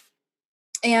development.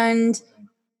 And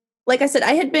like I said,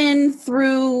 I had been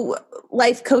through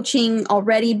life coaching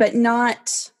already, but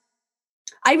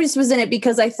I just was in it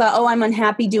because I thought, oh, I'm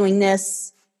unhappy doing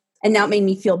this. And now it made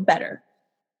me feel better.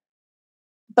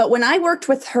 But when I worked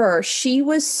with her, she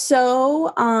was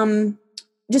so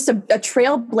just a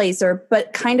trailblazer,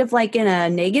 but kind of like in a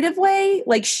negative way.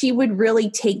 Like she would really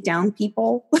take down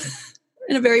people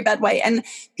in a very bad way. And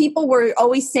people were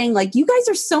always saying like, you guys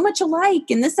are so much alike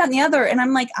and this, that, and the other. And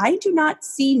I'm like, I do not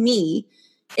see me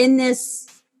in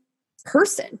this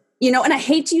person, you know, and I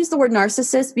hate to use the word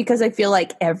narcissist because I feel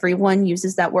like everyone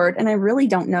uses that word. And I really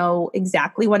don't know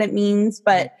exactly what it means,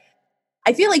 but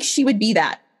I feel like she would be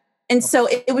that. And so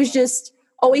it was just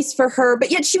always for her, but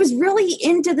yet she was really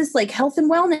into this like health and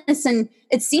wellness. And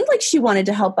it seemed like she wanted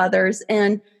to help others.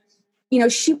 And, you know,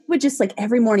 she would just like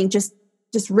every morning, just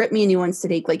rip me a new one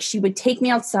today. Like she would take me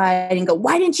outside and go,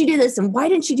 why didn't you do this? And why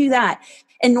didn't you do that?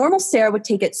 And normal Sarah would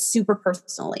take it super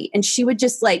personally. And she would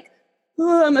just like,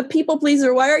 oh, I'm a people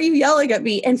pleaser. Why are you yelling at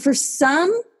me? And for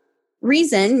some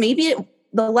reason, maybe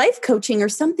the life coaching or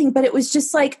something, but it was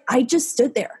just like, I just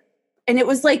stood there and it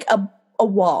was like a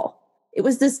wall. It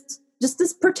was this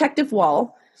protective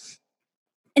wall.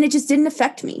 And it just didn't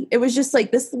affect me. It was just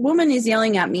like, this woman is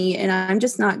yelling at me and I'm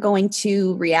just not going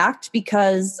to react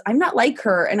because I'm not like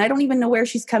her. And I don't even know where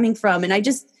she's coming from. And it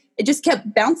just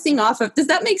kept bouncing off of, does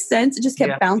that make sense? It just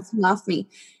kept bouncing off me.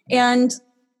 And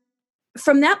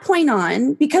from that point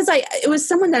on, because it was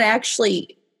someone that I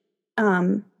actually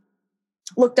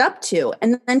looked up to,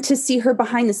 and then to see her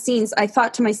behind the scenes, I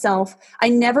thought to myself, I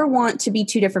never want to be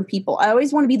two different people. I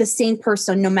always want to be the same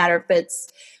person, no matter if it's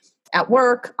at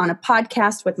work, on a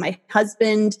podcast with my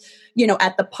husband, you know,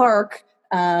 at the park,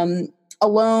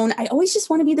 alone. I always just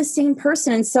want to be the same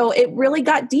person. And so it really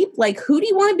got deep. Like, who do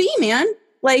you want to be, man?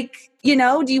 Like, you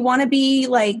know, do you want to be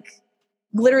like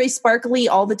glittery, sparkly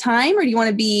all the time? Or do you want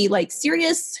to be like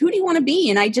serious? Who do you want to be?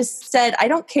 And I just said, I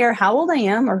don't care how old I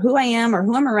am or who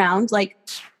I'm around. Like,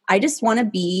 I just want to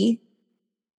be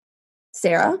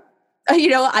Sarah. You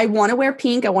know, I want to wear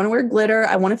pink. I want to wear glitter.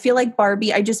 I want to feel like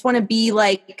Barbie. I just want to be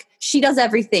like, she does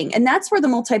everything. And that's where the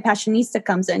multi-passionista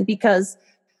comes in, because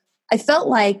I felt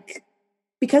like,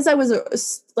 because I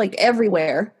was like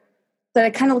everywhere, that I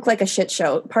kind of looked like a shit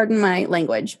show. Pardon my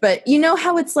language. But you know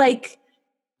how it's like,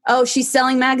 oh, she's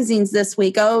selling magazines this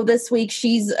week. Oh, this week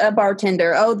she's a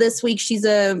bartender. Oh, this week she's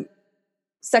a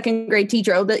second grade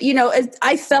teacher. Oh, you know,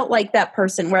 I felt like that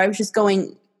person where I was just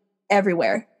going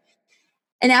everywhere.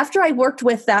 And after I worked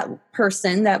with that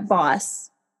person, that boss,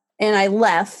 and I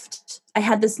left, I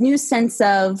had this new sense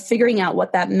of figuring out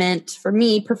what that meant for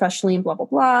me professionally and blah, blah,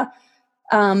 blah.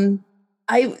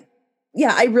 I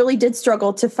really did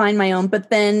struggle to find my own,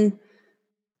 but then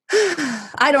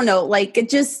I don't know, like it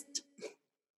just,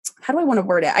 how do I want to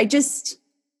word it?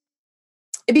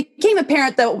 It became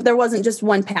apparent that there wasn't just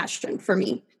one passion for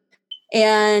me.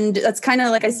 And that's kind of,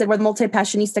 like I said, where the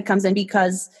multi-passionista comes in,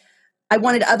 because I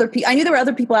wanted other people. I knew there were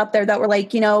other people out there that were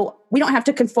like, you know, we don't have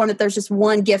to conform that there's just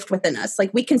one gift within us.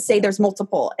 Like, we can say there's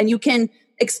multiple, and you can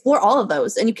explore all of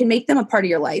those and you can make them a part of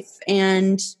your life,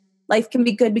 and life can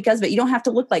be good because of it. You don't have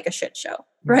to look like a shit show,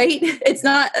 right? It's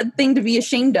not a thing to be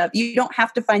ashamed of. You don't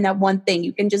have to find that one thing.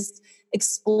 You can just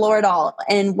explore it all.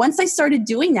 And once I started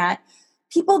doing that,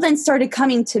 people then started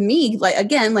coming to me, like,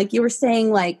 again, like you were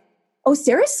saying, like, oh,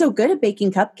 Sarah's so good at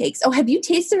baking cupcakes. Oh, have you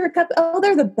tasted her cup? Oh,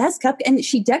 they're the best cup. And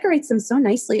she decorates them so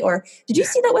nicely. Or did you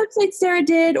see that website Sarah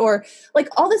did? Or like,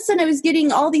 all of a sudden I was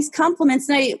getting all these compliments,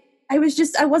 and I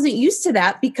wasn't used to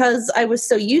that, because I was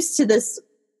so used to this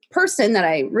person that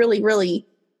I really, really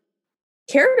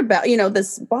cared about, you know,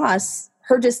 this boss,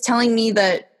 her just telling me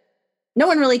that no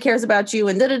one really cares about you,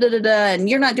 and and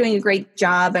you're not doing a great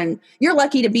job, and you're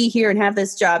lucky to be here and have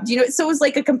this job. You know, so it was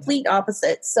like a complete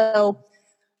opposite. So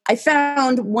I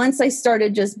found, once I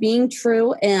started just being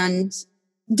true and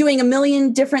doing a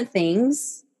million different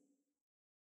things,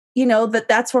 you know,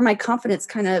 that's where my confidence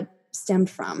kind of stemmed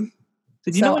from.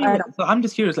 So, so I'm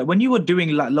just curious, like, when you were doing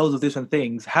like loads of different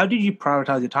things, how did you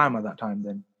prioritize your time at that time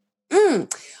then?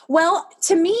 Well,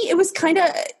 to me, it was kind of,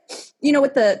 you know,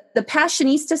 with the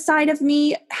passionista side of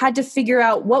me, had to figure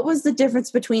out what was the difference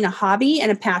between a hobby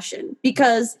and a passion,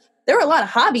 because there were a lot of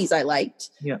hobbies I liked,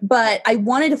 but I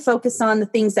wanted to focus on the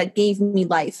things that gave me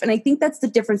life. And I think that's the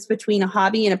difference between a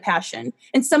hobby and a passion.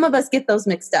 And some of us get those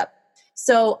mixed up.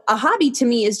 So a hobby to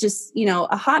me is just, you know,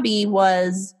 a hobby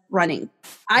was running.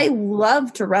 I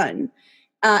love to run.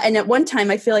 And at one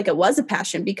time I feel like it was a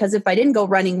passion, because if I didn't go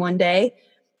running one day,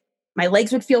 my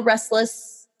legs would feel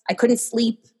restless. I couldn't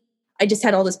sleep. I just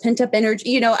had all this pent up energy.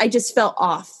 You know, I just felt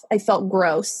off. I felt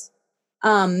gross.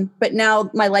 But now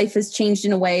my life has changed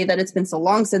in a way that it's been so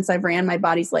long since I've ran. My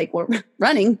body's like, well,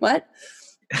 running, what?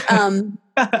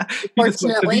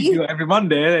 Fortunately, every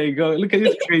Monday, there you go. Look at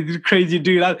this crazy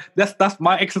dude. That's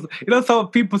my exercise. So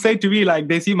people say to me, like,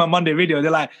 they see my Monday video,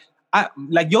 they're like,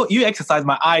 you exercise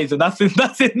my eyes, and that's it.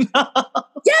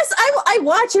 Yes, I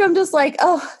watch it. I'm just like,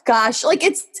 oh gosh, like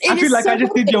I feel like I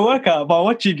just did your workout by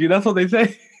watching you. That's what they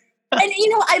say. And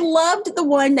I loved the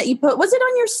one that you put. Was it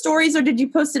on your stories or did you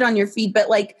post it on your feed? But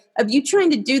like, of you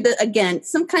trying to do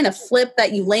some kind of flip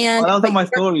that you land. That was on my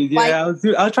stories. Yeah, I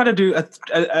was trying to do a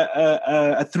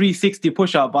 360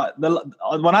 push-up, but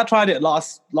when I tried it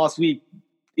last week,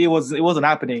 it wasn't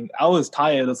happening. I was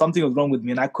tired, or something was wrong with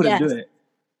me, and I couldn't do it.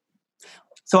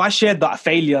 So I shared that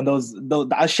failure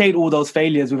and I shared all those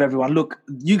failures with everyone. Look,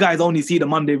 you guys only see the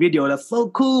Monday video. That's so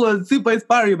cool and super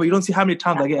inspiring, but you don't see how many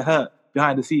times I get hurt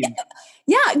behind the scenes.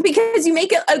 Yeah, because you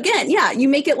make it, you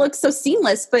make it look so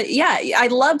seamless. But yeah, I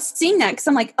loved seeing that because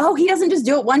I'm like, oh, he doesn't just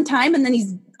do it one time and then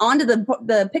he's onto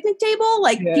the picnic table.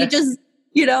 Like he just,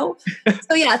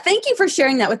 So yeah, thank you for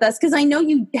sharing that with us, because I know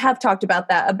you have talked about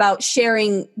that, about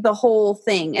sharing the whole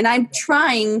thing. And I'm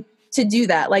trying to do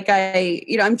that. Like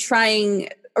I'm trying,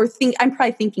 I'm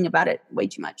probably thinking about it way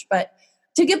too much. But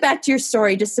to get back to your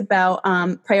story, just about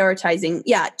prioritizing,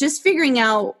 just figuring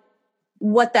out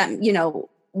what that,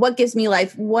 what gives me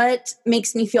life, what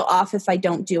makes me feel off if I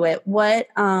don't do it, what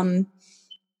do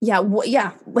I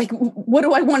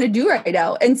want to do right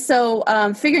now? And so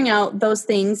figuring out those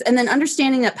things, and then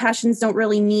understanding that passions don't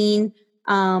really mean,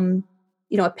 a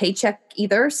paycheck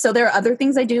either. So there are other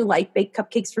things I do, like bake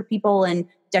cupcakes for people and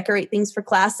decorate things for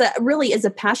class. That really is a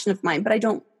passion of mine, but I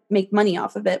don't make money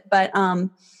off of it. But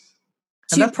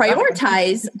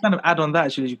prioritize. Kind of add on that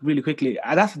actually really quickly.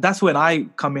 That's when I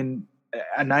come in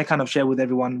and I kind of share with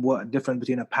everyone what the difference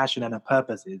between a passion and a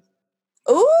purpose is.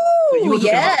 Oh, so you were talking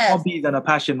about hobbies and a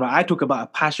passion, right? I talk about a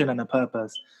passion and a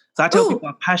purpose. So I tell people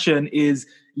a passion is,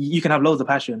 you can have loads of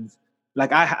passions.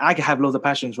 Like I can have loads of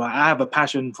passions, right? I have a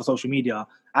passion for social media.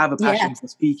 I have a passion for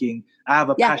speaking. I have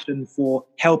a passion for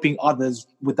helping others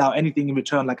without anything in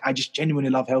return. Like I just genuinely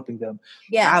love helping them.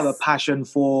 Yes. I have a passion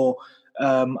for,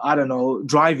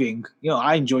 driving.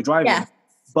 I enjoy driving. Yes.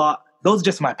 But those are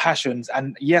just my passions.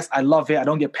 And yes, I love it. I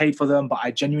don't get paid for them, but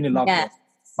I genuinely love it.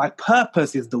 My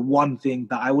purpose is the one thing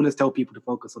that I always tell people to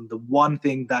focus on, the one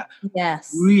thing that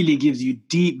really gives you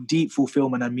deep, deep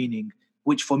fulfillment and meaning,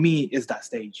 which for me is that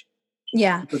stage.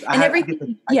 Yeah. Because I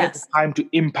get the time to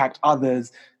impact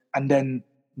others, and then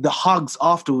the hugs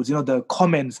afterwards, the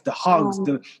comments, the hugs,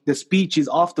 the speeches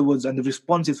afterwards, and the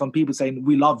responses from people saying,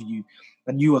 we love you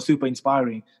and you are super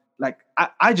inspiring. Like,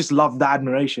 I just love the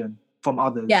admiration from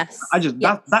others. Yes.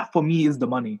 That for me is the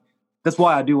money. That's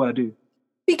why I do what I do.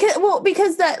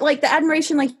 Because that, like, the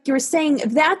admiration, like you were saying,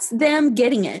 that's them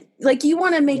getting it. Like, you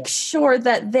want to make sure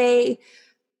that they,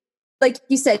 like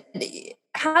you said,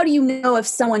 how do you know if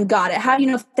someone got it? How do you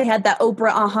know if they had that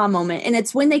Oprah aha moment? And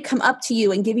it's when they come up to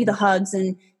you and give you the hugs,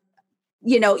 and,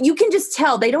 you can just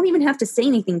tell they don't even have to say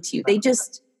anything to you. They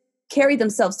just carry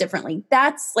themselves differently.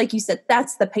 That's, like you said,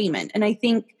 that's the payment. And I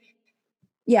think,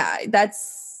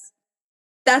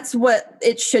 that's what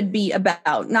it should be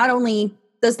about. Not only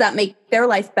does that make their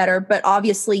life better, but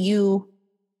obviously you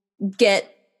have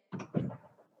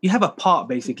a part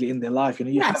basically in their life.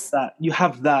 You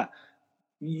have that.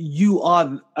 You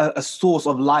are a source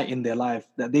of light in their life,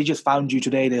 that they just found you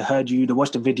today. They heard you, they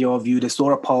watched a video of you, they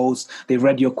saw a post, they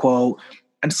read your quote,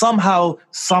 and somehow,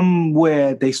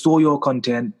 somewhere they saw your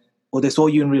content, or they saw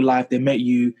you in real life, they met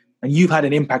you, and you've had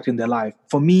an impact in their life.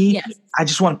 For me, I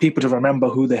just want people to remember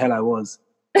who the hell I was.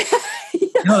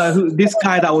 This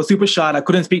guy that was super shy, that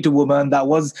couldn't speak to women, that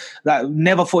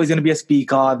never thought he was going to be a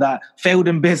speaker, that failed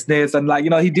in business, and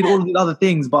he did all these other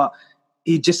things, but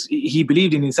he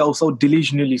believed in himself so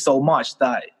delusionally so much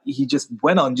that he just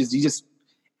went on,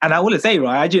 and I will say,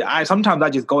 right, I sometimes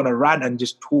just go on a rant and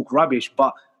just talk rubbish,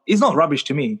 but it's not rubbish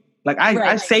to me. Like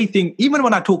I say things, even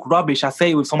when I talk rubbish, I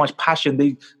say it with so much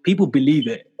passion, people believe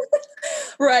it.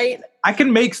 Right. I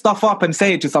can make stuff up and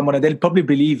say it to someone and they'll probably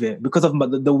believe it because of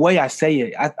the way I say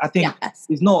it. I think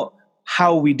it's not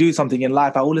how we do something in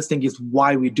life. I always think it's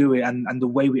why we do it and the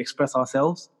way we express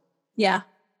ourselves. Yeah.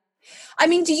 I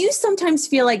mean, do you sometimes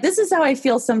feel like, this is how I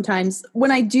feel sometimes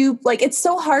when I do, like, it's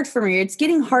so hard for me. It's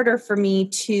getting harder for me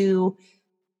to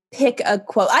pick a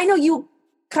quote. I know you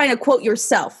kind of quote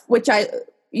yourself, which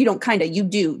you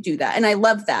do that. And I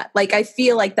love that. Like, I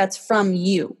feel like that's from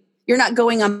you. You're not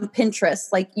going on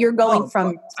Pinterest. Like, you're going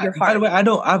from your heart. By the way,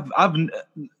 I've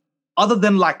other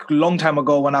than like a long time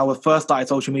ago when I was first started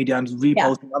social media and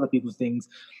reposting other people's things,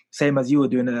 same as you were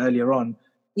doing it earlier on.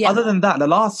 other than that, the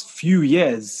last few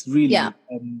years, really,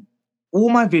 all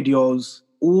my videos,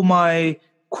 all my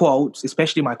quotes,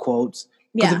 especially my quotes,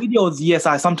 because the videos, yes,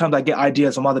 sometimes I get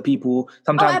ideas from other people.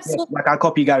 Sometimes, like I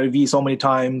copy Gary Vee so many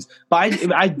times, but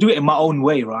I do it in my own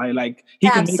way, right? Like he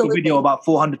can make a video about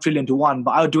 400 trillion to one,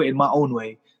 but I'll do it in my own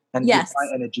way and with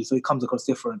my energy, so it comes across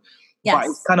different. But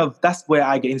it's kind of, that's where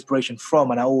I get inspiration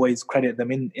from, and I always credit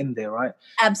them in there, right?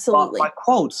 Absolutely. But my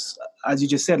quotes, as you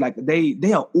just said, like they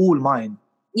are all mine.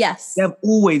 Yes, they have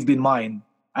always been mine.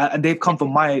 And they've come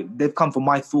from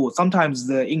my thoughts. Sometimes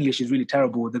the English is really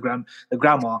terrible, the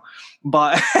grammar,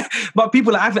 but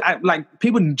people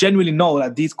people genuinely know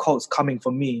that these quotes coming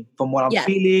from me, from what I'm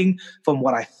feeling, from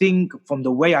what I think, from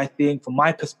the way I think, from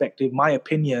my perspective, my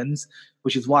opinions.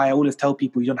 Which is why I always tell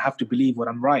people you don't have to believe what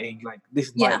I'm writing. Like, this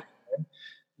is my opinion,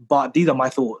 but these are my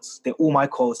thoughts. They're all my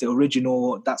quotes. They're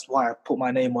original. That's why I put my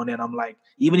name on it. And I'm like,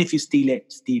 even if you steal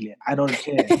it, steal it. I don't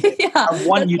care. I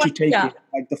want you to take it.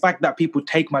 Like, the fact that people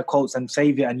take my quotes and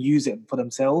save it and use it for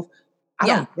themselves, I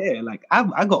don't care. Like,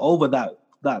 I got over that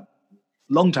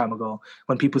long time ago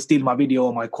when people steal my video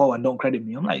or my quote and don't credit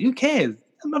me. I'm like, who cares?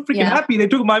 I'm not freaking happy they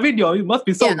took my video. It must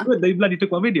be so good they bloody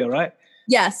took my video, right?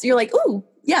 Yes. You're like, ooh,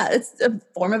 yeah, it's a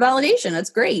form of validation.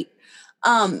 That's great.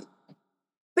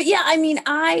 But yeah, I mean,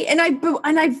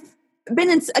 I've been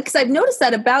in, because I've noticed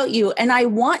that about you, and I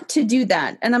want to do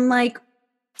that. And I'm like,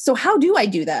 so how do I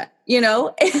do that? You know?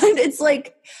 And it's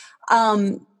like,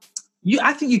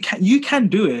 I think you can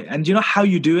do it. And you know how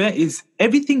you do it is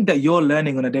everything that you're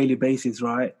learning on a daily basis,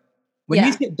 right? When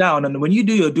you sit down and when you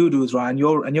do your doodles, right, and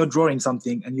you're drawing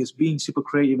something and you're being super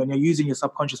creative and you're using your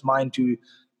subconscious mind to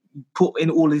put in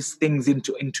all these things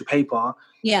into paper,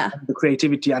 the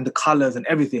creativity and the colors and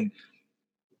everything.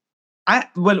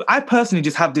 I personally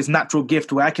just have this natural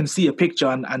gift where I can see a picture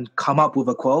and come up with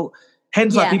a quote.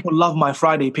 Hence why people love my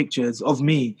Friday pictures of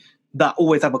me that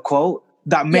always have a quote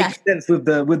that makes sense with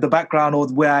the background or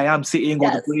where I am sitting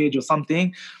or the bridge or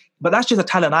something. But that's just a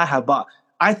talent I have. But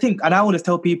I think, and I always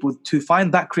tell people, to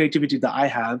find that creativity that I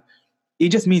have, it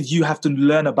just means you have to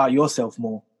learn about yourself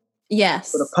more.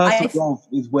 Yes. So the personal growth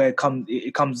is where it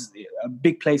comes a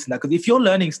big place in that. Because if you're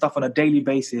learning stuff on a daily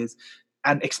basis,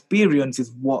 and experience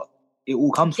is what it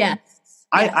all comes from.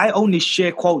 I only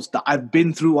share quotes that I've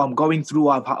been through, I'm going through,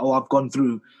 or I've gone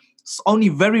through. So only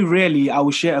very rarely I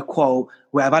will share a quote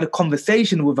where I've had a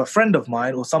conversation with a friend of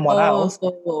mine or someone else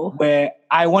where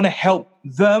I want to help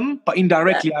them, but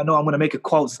indirectly I know I'm going to make a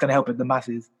quote that's going to help the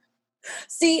masses.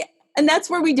 See, and that's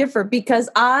where we differ, because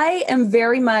I am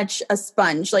very much a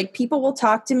sponge. Like, people will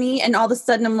talk to me and all of a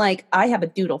sudden I'm like, I have a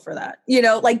doodle for that. You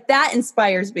know, like, that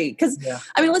inspires me. Because,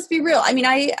 I mean, let's be real. I mean,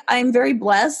 I'm very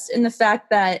blessed in the fact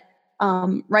that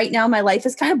right now my life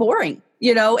is kind of boring,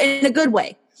 you know, in a good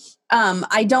way.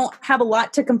 I don't have a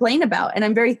lot to complain about, and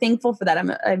I'm very thankful for that. I'm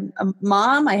a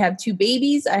mom. I have 2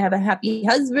 babies. I have a happy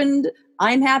husband.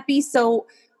 I'm happy. So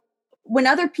when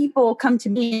other people come to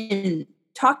me and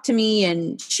talk to me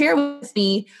and share with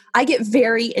me, I get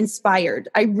very inspired.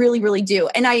 I really, really do.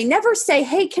 And I never say,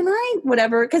 hey, can I,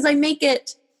 whatever, because I make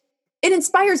it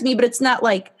inspires me, but it's not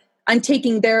like I'm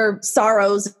taking their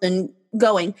sorrows and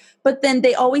going. But then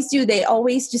they always do. They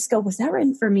always just go, was that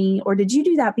written for me? Or did you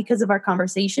do that because of our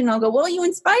conversation? And I'll go, well, you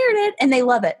inspired it. And they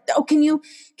love it. Oh, can you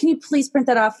please print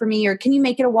that off for me? Or can you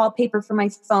make it a wallpaper for my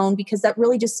phone? Because that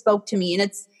really just spoke to me. And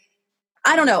it's,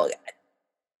 I don't know.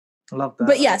 I love that.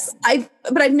 But yes, I've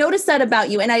noticed that about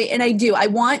you. And I do. I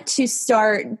want to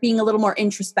start being a little more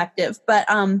introspective. But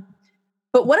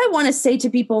what I want to say to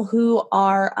people who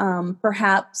are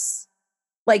perhaps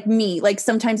like me, like,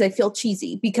 sometimes I feel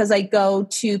cheesy because I go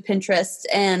to Pinterest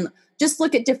and just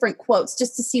look at different quotes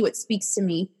just to see what speaks to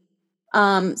me.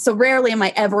 So rarely am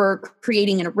I ever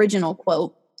creating an original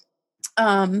quote.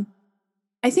 I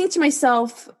think to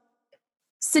myself,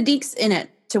 Sadiq's in it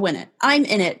to win it. I'm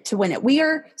in it to win it. We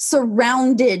are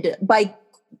surrounded by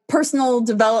personal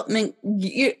development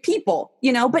people,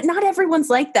 you know, but not everyone's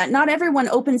like that. Not everyone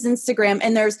opens Instagram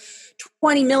and there's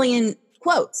 20 million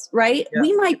quotes, right? Yeah.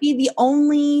 We might be the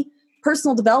only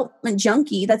personal development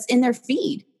junkie that's in their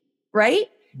feed, right?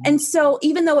 Mm-hmm. And so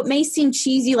even though it may seem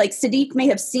cheesy, like Sadiq may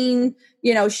have seen,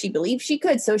 you know, she believed she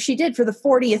could, so she did for the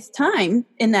 40th time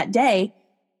in that day.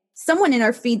 Someone in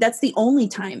our feed, that's the only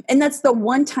time. And that's the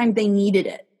one time they needed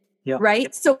it. Yeah.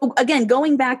 Right. So again,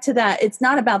 going back to that, it's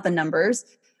not about the numbers,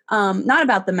 not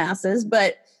about the masses,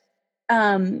 but,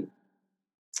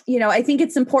 you know, I think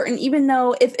it's important, even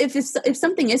though if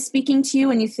something is speaking to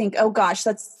you and you think, oh gosh,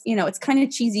 that's, you know, it's kind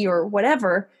of cheesy or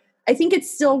whatever, I think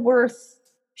it's still worth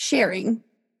sharing.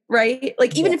 Right.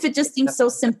 Like, even if it just seems so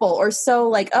simple or so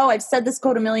like, oh, I've said this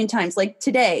quote a million times. Like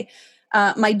today,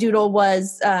 my doodle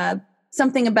was,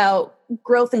 something about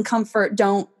growth and comfort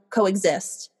don't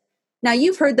coexist. Now,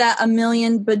 you've heard that a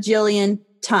million bajillion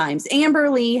times. Amber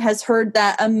Lee has heard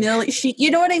that a million.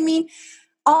 You know what I mean?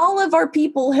 All of our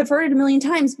people have heard it a million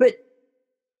times, but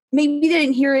maybe they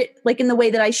didn't hear it like in the way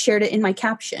that I shared it in my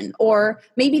caption, or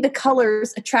maybe the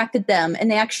colors attracted them and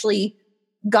they actually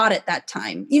got it that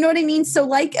time. You know what I mean? So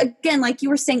like, again, like you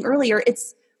were saying earlier,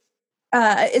 it's,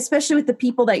 especially with the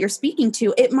people that you're speaking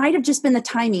to, it might have just been the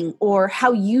timing or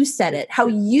how you said it, how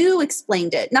you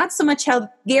explained it, not so much how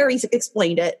Gary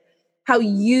explained it, how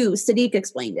you, Sadiq,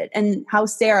 explained it, and how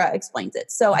Sarah explains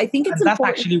it. So I think it's and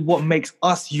important. That's actually what makes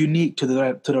us unique to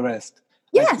the rest.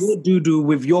 Yes. Like your doo-doo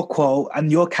with your quote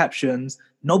and your captions,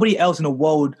 nobody else in the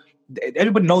world,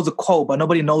 everybody knows a quote, but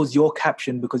nobody knows your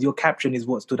caption because your caption is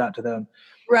what stood out to them.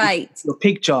 Right. Your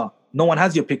picture, no one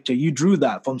has your picture. You drew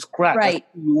that from scratch. Right.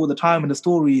 You all the time in the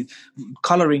stories,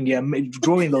 coloring it,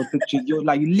 drawing those pictures. You're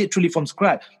like literally from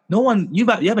scratch. No one, you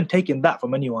haven't taken that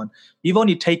from anyone. You've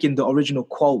only taken the original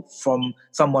quote from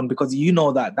someone because you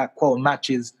know that that quote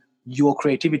matches your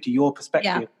creativity, your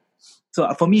perspective. Yeah.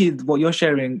 So for me, what you're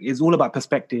sharing is all about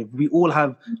perspective. We all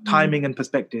have timing and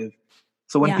perspective.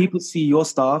 So when people see your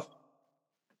stuff,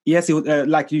 yes,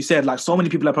 like you said, like so many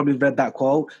people have probably read that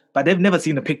quote, but they've never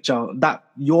seen a picture,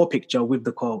 your picture with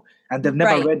the quote, and they've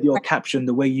never read your caption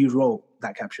the way you wrote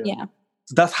that caption. Yeah.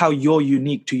 So that's how you're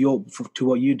unique to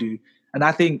what you do. And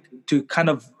I think to kind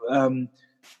of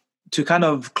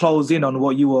close in on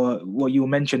what you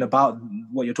mentioned about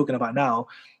what you're talking about now,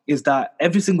 is that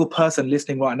every single person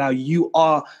listening right now, you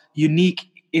are unique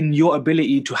in your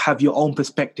ability to have your own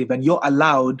perspective, and you're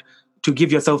allowed to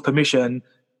give yourself permission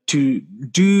to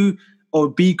do or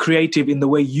be creative in the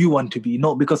way you want to be,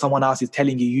 not because someone else is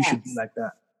telling you should be like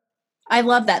that. I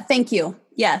love that. Thank you.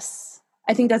 Yes.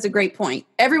 I think that's a great point.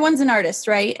 Everyone's an artist,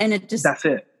 right? And it just... That's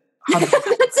it. That's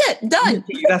it. Done.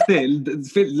 That's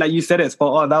it. Like you said it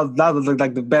spot on. That was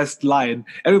like the best line.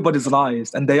 Everybody's an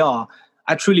artist, and they are.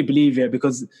 I truly believe it,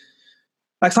 because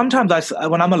like sometimes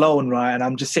when I'm alone, right, and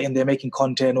I'm just sitting there making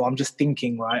content, or I'm just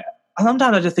thinking, right, and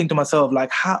sometimes I just think to myself,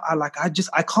 like,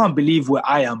 I can't believe where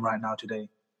I am right now today.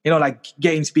 You know, like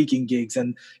getting speaking gigs,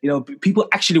 and you know, people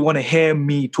actually want to hear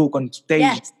me talk on stage.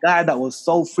 Yes. Guy that was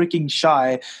so freaking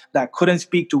shy, that couldn't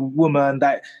speak to women,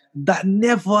 that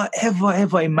never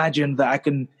ever imagined that I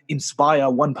can inspire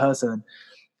one person.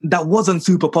 That wasn't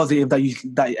super positive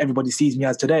that everybody sees me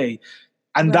as today.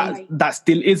 And that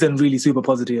still isn't really super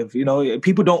positive. You know,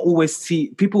 people don't always see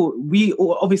people. We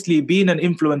obviously, being an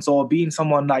influencer or being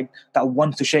someone like that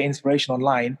wants to share inspiration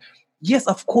online. Yes,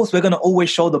 of course, we're going to always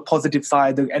show the positive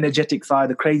side, the energetic side,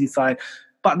 the crazy side.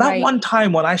 But that one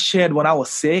time when I shared when I was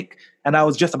sick and I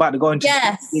was just about to go into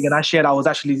speaking, and I shared I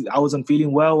wasn't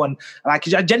feeling well, and like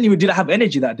I genuinely didn't have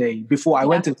energy that day before I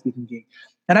went to the speaking gig.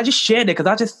 And I just shared it because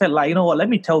I just felt like, you know what, let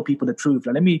me tell people the truth.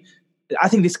 Like, I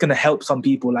think this is going to help some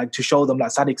people, like to show them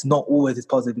like Sadiq's not always this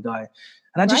positive guy.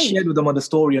 And I just shared with them on the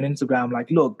story on Instagram, like,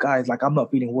 look, guys, like I'm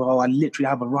not feeling well. I literally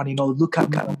have a runny nose. Look at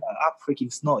me, I'm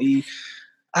freaking snotty.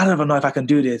 I don't even know if I can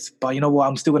do this, but you know what?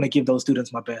 I'm still going to give those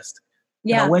students my best.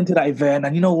 Yeah. And I went to that event,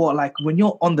 and you know what? Like when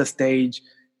you're on the stage,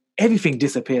 everything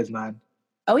disappears, man.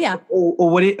 Oh yeah.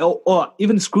 Or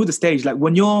even screw the stage. Like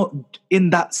when you're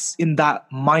in that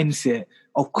mindset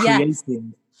of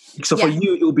creating. So for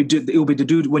you, it will be the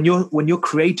dude when you're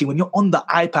creating, when you're on the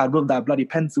iPad with that bloody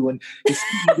pencil and you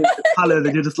see the colors,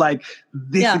 and you're just like,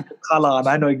 this is the color, and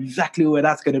I know exactly where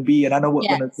that's going to be, and I know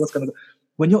what's going to.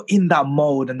 When you're in that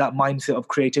mode and that mindset of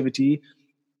creativity,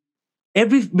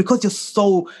 because you're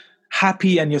so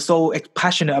happy and you're so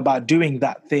passionate about doing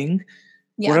that thing,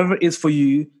 whatever it is for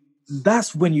you,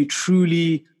 that's when you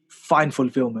truly find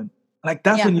fulfillment. Like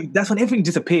that's when everything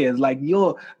disappears. Like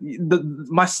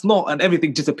my snot and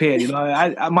everything disappeared. You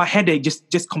know, my headache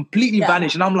just completely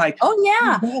vanished, and I'm like, oh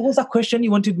yeah, what was that question you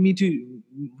wanted me to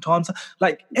answer?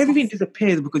 Like everything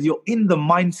disappears because you're in the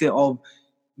mindset of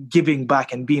giving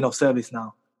back and being of service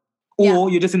now, or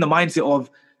you're just in the mindset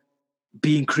of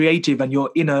being creative, and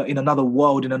you're in another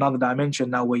world, in another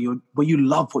dimension now, where you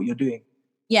love what you're doing.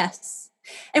 Yes,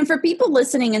 and for people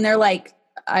listening, and they're like,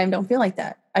 I don't feel like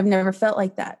that. I've never felt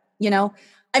like that. You know,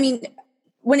 I mean,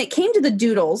 when it came to the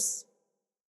doodles,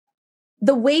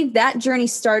 the way that journey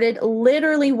started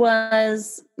literally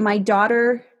was my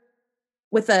daughter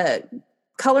with a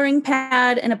coloring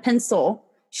pad and a pencil.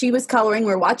 She was coloring.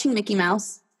 We were watching Mickey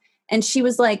Mouse, and she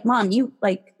was like, "Mom, you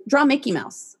like draw Mickey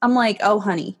Mouse." I'm like, "Oh,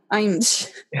 honey,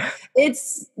 it's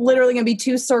literally going to be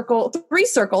 3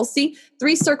 circles. See,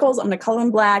 3 circles. I'm going to color them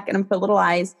black, and I'm going to put little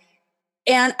eyes."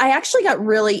 And I actually got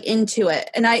really into it.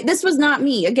 And this was not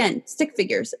me, again, stick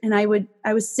figures. And I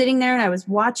was sitting there and I was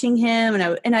watching him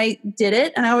and I did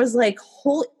it. And I was like,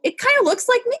 holy, it kind of looks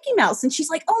like Mickey Mouse. And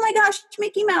she's like, oh my gosh,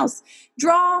 Mickey Mouse,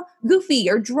 draw Goofy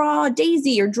or draw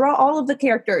Daisy or draw all of the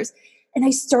characters. And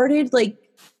I started like,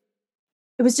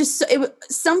 it was just,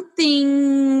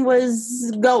 something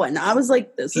was going. I was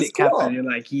like, this is cool. And you're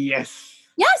like, yes.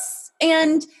 Yes.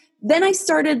 And then I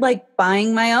started like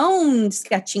buying my own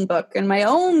sketching book and my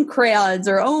own crayons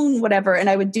or own whatever. And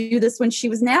I would do this when she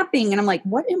was napping. And I'm like,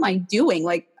 what am I doing?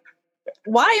 Like,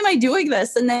 why am I doing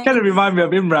this? And then kind of remind me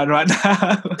of Imran right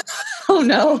now. Oh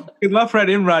no. Because my friend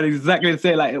Imran is exactly the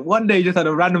same. Like one day he just had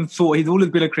a random thought. He's always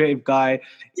been a creative guy.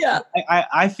 Yeah.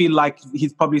 I feel like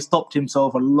he's probably stopped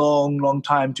himself a long, long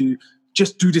time to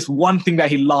just do this one thing that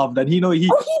he loved. And he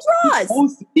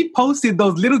draws. He posted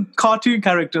those little cartoon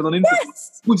characters on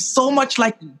Instagram with so much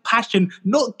like passion,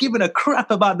 not giving a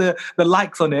crap about the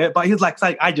likes on it. But he's like,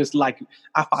 I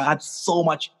had so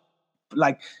much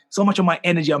of my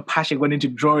energy and passion went into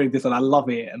drawing this and I love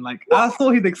it. And like, I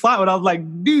saw his excitement. I was like,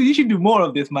 dude, you should do more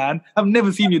of this, man. I've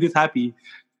never seen you this happy.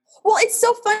 Well, it's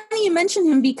so funny you mentioned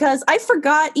him because I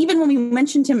forgot, even when we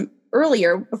mentioned him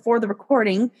earlier before the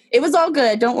recording, it was all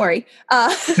good. Don't worry.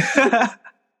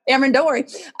 Amron, don't worry.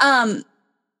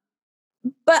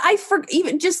 But I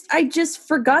just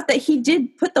forgot that he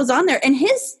did put those on there, and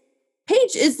his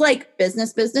page is like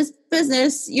business, business,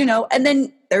 business, you know, and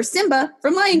then there's Simba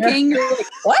from Lion King. You're like,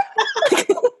 what?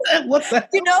 What's that?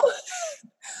 You know?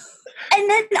 And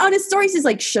then on his stories, he's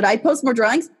like, should I post more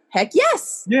drawings? Heck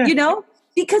yes. Yeah. You know?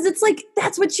 Because it's like,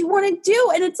 that's what you want to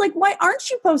do. And it's like, why aren't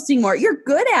you posting more? You're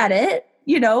good at it,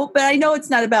 you know, but I know it's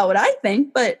not about what I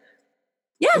think, but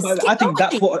yes. But I think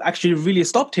that's what actually really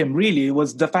stopped him, really,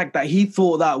 was the fact that he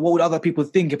thought that what would other people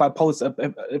think if I post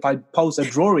a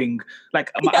drawing?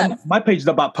 Like my page is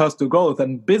about personal growth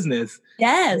and business.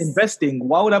 Yes. Investing.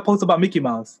 Why would I post about Mickey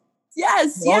Mouse?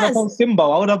 Yes, Why would I post Simba?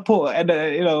 Why would I put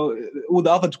all the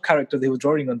other characters they were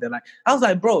drawing on there? Like, I was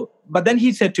like, bro. But then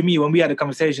he said to me when we had a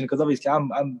conversation, because obviously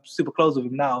I'm super close with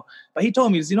him now. But he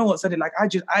told me, you know what, Sadiq, like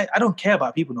I don't care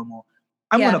about people no more.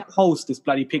 I'm gonna post this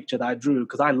bloody picture that I drew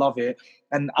because I love it,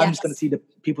 and I'm just gonna see the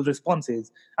people's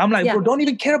responses. I'm like, bro, don't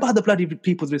even care about the bloody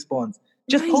people's response.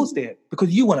 Just post it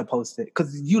because you want to post it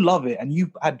because you love it and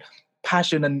you had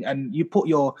passion and you put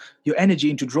your energy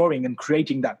into drawing and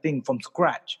creating that thing from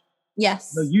scratch.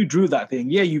 Yes. No, you drew that thing.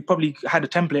 Yeah, you probably had a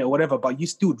template or whatever, but you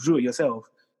still drew it yourself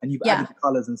and you've added the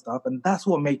colors and stuff. And that's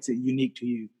what makes it unique to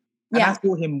you. And I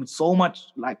saw him with so much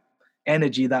like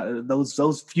energy that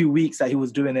those few weeks that he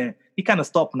was doing it, he kind of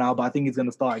stopped now, but I think he's going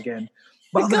to start again.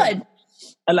 But good.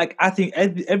 I think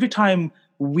every time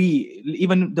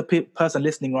even the person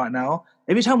listening right now,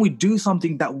 every time we do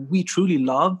something that we truly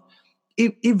love,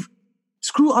 if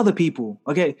screw other people,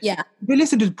 okay? Yeah.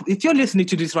 If you're listening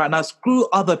to this right now, screw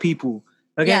other people,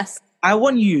 okay? Yes. I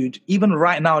want you, even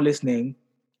right now listening,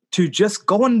 to just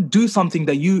go and do something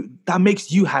that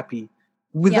makes you happy,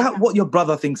 without what your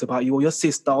brother thinks about you, or your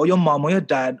sister, or your mom, or your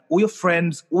dad, or your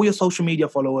friends, or your social media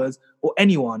followers, or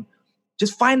anyone.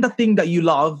 Just find the thing that you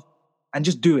love and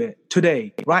just do it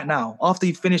today, right now, after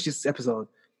you finish this episode.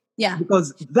 Yeah.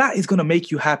 Because that is going to make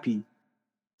you happy.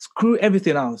 Screw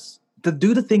everything else.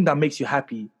 Do the thing that makes you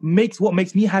happy. What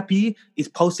makes me happy is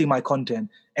posting my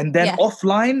content. And then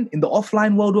in the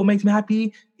offline world, what makes me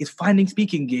happy is finding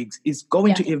speaking gigs, is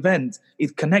going to events,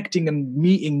 is connecting and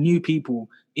meeting new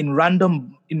people in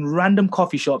random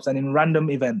coffee shops and in random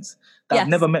events that I've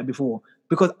never met before.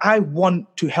 Because I want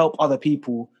to help other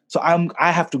people. So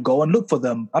I have to go and look for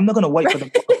them. I'm not going to wait for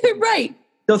them. Right.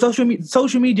 So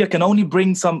social media can only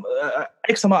bring some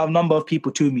X amount of number of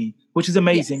people to me, which is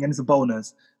amazing and it's a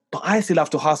bonus. But I still have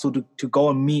to hustle to go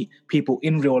and meet people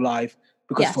in real life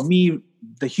because for me,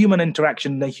 the human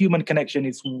interaction, the human connection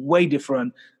is way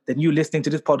different than you listening to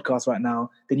this podcast right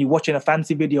now, than you watching a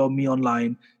fancy video of me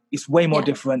online. It's way more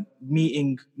different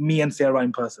meeting me and Sarah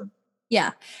in person.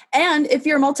 Yeah. And if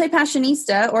you're a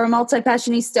multi-passionista or a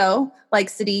multi-passionisto like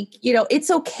Sadiq, you know, it's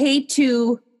okay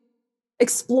to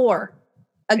explore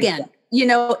again. Exactly. You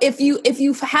know, if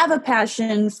you have a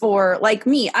passion for, like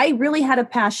me, I really had a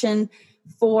passion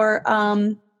for,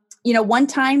 one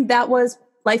time that was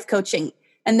life coaching.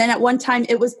 And then at one time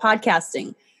it was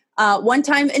podcasting. One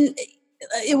time and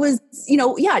it was,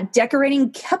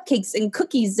 decorating cupcakes and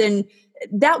cookies. And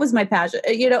that was my passion.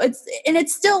 It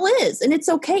still is. And it's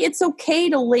okay. It's okay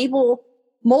to label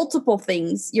multiple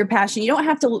things your passion. You don't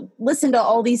have to listen to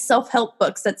all these self-help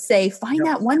books that say, find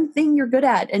that one thing you're good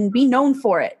at and be known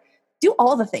for it. Do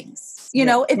all the things,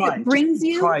 if it brings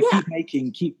you. Keep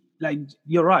making, like,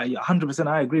 you're right. 100%.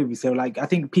 I agree with you. So like, I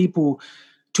think people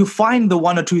to find the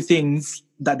one or two things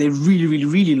that they really, really,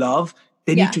 really love,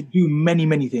 they Yeah. need to do many,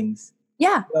 many things.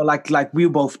 Yeah. You know, like we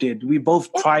both did. We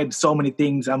both tried so many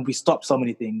things and we stopped so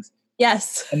many things.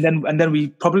 Yes. And then we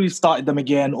probably started them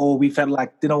again, or we felt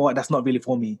like, you know what, that's not really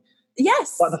for me.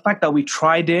 Yes. But the fact that we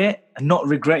tried it and not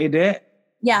regretted it,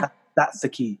 Yeah. that's the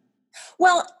key.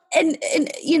 Well, and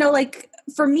you know, like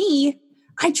for me,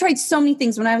 I tried so many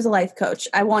things when I was a life coach.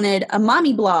 I wanted a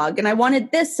mommy blog and I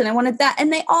wanted this and I wanted that,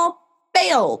 and they all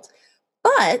failed.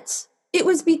 But it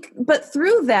was but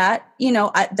through that, you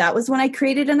know, that was when I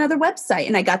created another website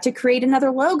and I got to create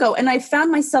another logo, and I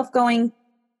found myself going,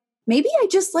 maybe I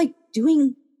just like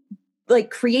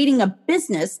creating a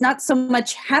business, not so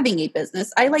much having a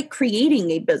business. I like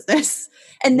creating a business.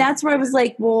 And that's where I was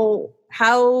like, well,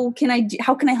 how can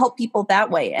I help people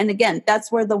that way? And again,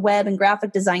 that's where the web and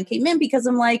graphic design came in, because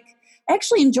I'm like, I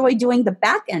actually enjoy doing the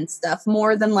back end stuff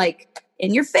more than like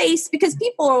in your face, because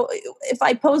people, if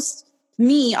I post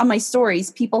me on my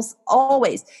stories, people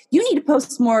always, you need to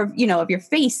post more of, you know, of your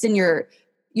face and your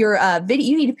video.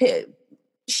 You need to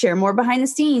share more behind the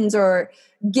scenes or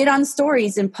get on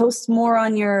stories and post more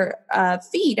on your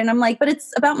feed. And I'm like, but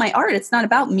it's about my art. It's not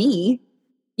about me,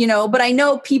 you know, but I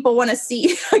know people want to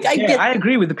see. Like I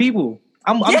agree with the people.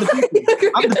 I'm the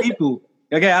people. I'm the people.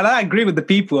 Okay, and I agree with the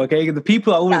people. Okay, the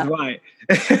people are always right.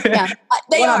 Yeah,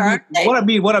 they are.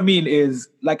 What I mean is,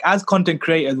 like, as content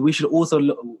creators, we should also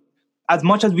look, as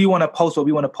much as we want to post what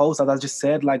we want to post, as I just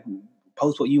said, like,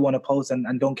 post what you want to post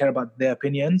and don't care about their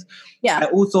opinions. Yeah. I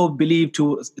also believe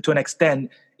to an extent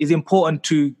it's important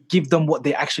to give them what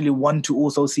they actually want to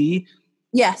also see.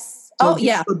 Yes. So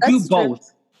yeah. So do both.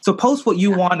 True. So post what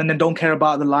you want and then don't care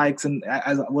about the likes and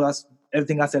that's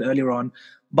everything I said earlier on.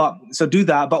 But so do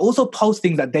that, but also post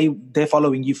things that they're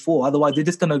following you for. Otherwise, they're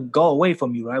just gonna go away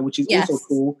from you, right? Which is also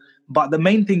cool. But the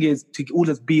main thing is to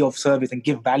always be of service and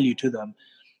give value to them.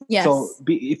 Yes. So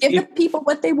give the people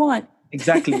what they want.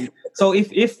 Exactly. So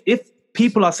if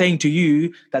people are saying to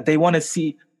you that they want to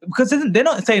see, because they're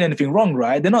not saying anything wrong,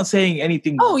 right? They're not saying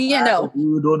anything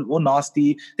rude or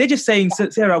nasty. They're just saying,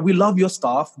 Sarah, we love your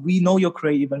stuff. We know you're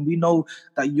creative and we know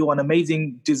that you're an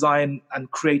amazing design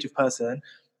and creative person,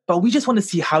 but we just want to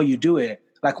see how you do it.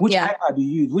 Like which iPad you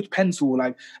use, which pencil,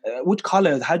 like which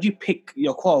colors, how do you pick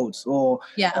your quotes, or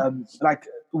like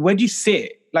where do you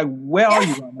sit? Like, where are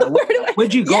you right now? Where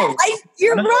do you go?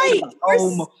 You're right.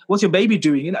 What's your baby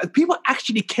doing? You know, people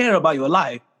actually care about your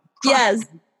life. Yes.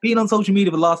 Being on social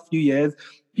media for the last few years,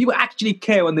 people actually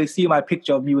care when they see my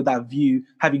picture of me with that view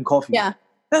having coffee. Yeah.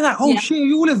 They're like, oh shit,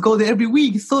 you always go there every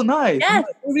week. It's so nice. Yes.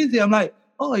 Like, where is it? I'm like,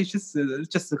 oh, it's just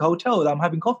a hotel that I'm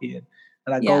having coffee in.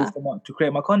 And I go to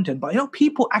create my content. But, you know,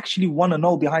 people actually want to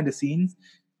know behind the scenes.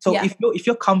 So if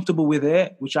you're comfortable with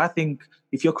it, which I think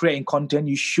if you're creating content,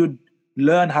 you should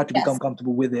learn how to become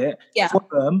comfortable with it for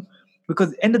them. Because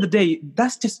at the end of the day,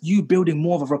 that's just you building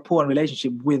more of a rapport and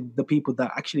relationship with the people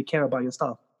that actually care about your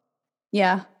stuff.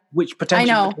 Yeah. Which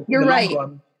potentially, I know. You're right.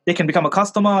 They can become a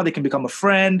customer, they can become a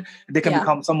friend, they can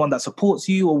become someone that supports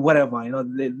you or whatever. You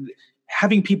know,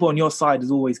 having people on your side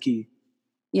is always key.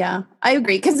 Yeah, I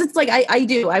agree. Because it's like,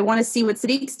 I want to see what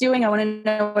Sadiq's doing. I want to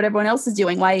know what everyone else is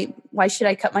doing. Why should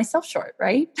I cut myself short,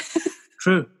 right?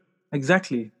 True.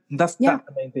 Exactly. That's the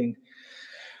main thing.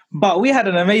 But we had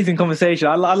an amazing conversation.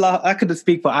 I could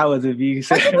speak for hours with you.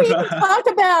 What did we even talk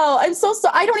about? I'm so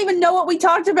sorry. I don't even know what we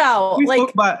talked about.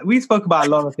 We spoke about a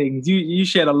lot of things. You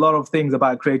shared a lot of things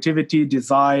about creativity,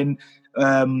 design.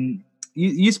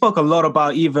 You spoke a lot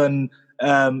about even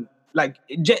like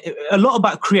a lot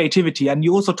about creativity, and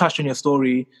you also touched on your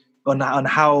story on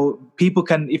how people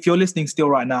can, if you're listening still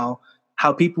right now,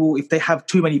 how people, if they have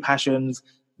too many passions,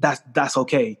 that's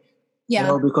okay. Yeah. You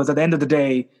know, because at the end of the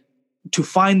day, to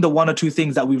find the one or two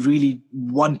things that we really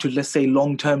want to, let's say,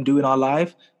 long-term do in our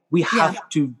life, we have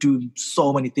to do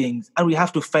so many things, and we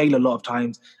have to fail a lot of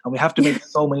times, and we have to make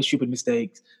so many stupid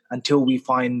mistakes until we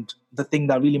find the thing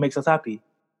that really makes us happy.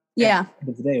 Yeah. At the end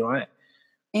of the day, right?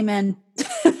 Amen.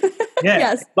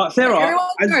 Yes. But Sarah,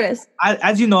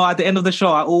 as you know, at the end of the show,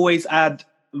 I always add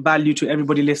value to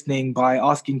everybody listening by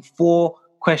asking 4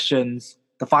 questions,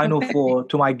 the final 4,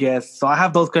 to my guests. So I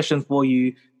have those questions for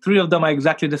you. 3 of them are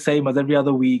exactly the same as every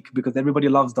other week because everybody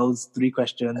loves those 3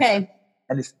 questions. Okay.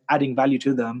 And it's adding value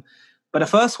to them. But the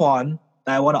first one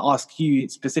that I want to ask you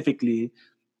specifically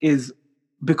is,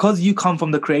 because you come from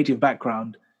the creative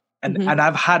background, and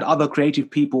I've had other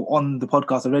creative people on the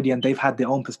podcast already, and they've had their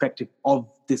own perspective of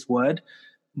this word.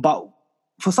 But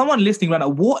for someone listening right now,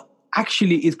 what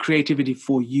actually is creativity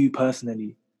for you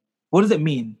personally? What does it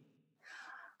mean?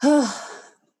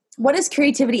 What does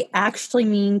creativity actually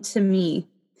mean to me?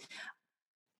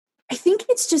 I think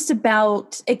it's just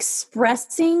about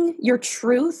expressing your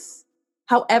truth,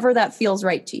 however that feels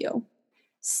right to you.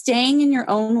 Staying in your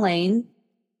own lane,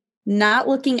 not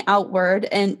looking outward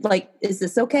and like, is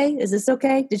this okay? Is this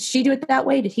okay? Did she do it that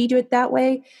way? Did he do it that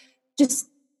way? Just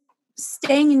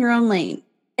staying in your own lane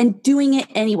and doing it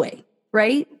anyway,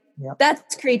 right? Yep.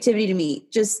 That's creativity to me.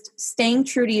 Just staying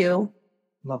true to you.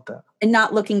 Love that. And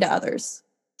not looking to others.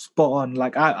 Spot on.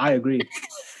 Like, I agree.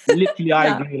 Literally,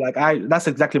 I agree. Like, that's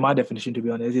exactly my definition, to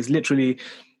be honest. It's literally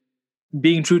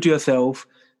being true to yourself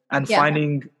and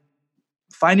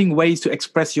finding ways to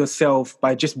express yourself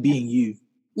by just being you.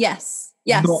 Yes.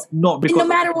 Not because and no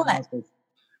matter what.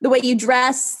 The way you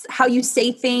dress, how you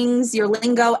say things, your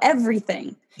lingo,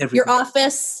 everything. Your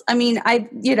office. I mean,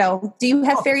 do you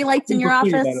have fairy lights in your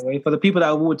office? By the way, for the people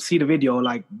that would see the video,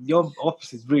 like, your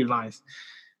office is really nice.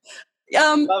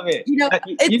 Love it.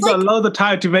 You've got loads of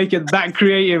time to make it that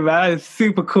creative, man. It's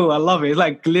super cool. I love it. It's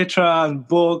like glitter and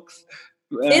books.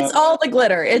 It's all the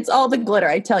glitter. It's all the glitter,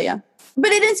 I tell you.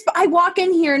 But it is, I walk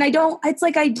in here and I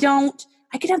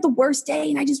could have the worst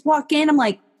day and I just walk in, I'm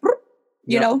like,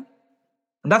 you know.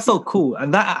 And that's so cool.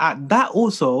 And that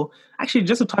also, actually,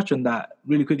 just to touch on that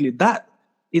really quickly, that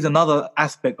is another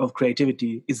aspect of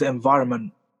creativity, is the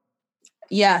environment.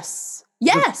 Yes.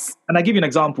 And I give you an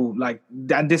example, like,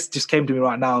 and this just came to me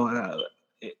right now.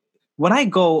 When I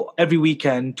go every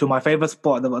weekend to my favorite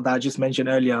spot that I just mentioned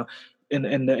earlier, in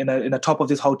the top of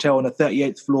this hotel on the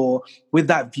 38th floor with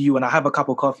that view, and I have a cup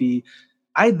of coffee,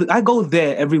 I go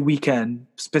there every weekend.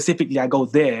 Specifically, I go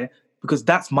there because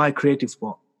that's my creative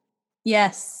spot.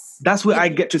 Yes. That's where I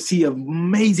get to see an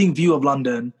amazing view of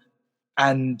London.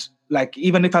 And like,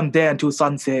 even if I'm there until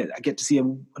sunset, I get to see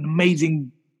an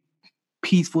amazing,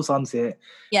 peaceful sunset.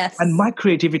 Yes. And my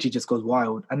creativity just goes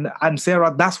wild. And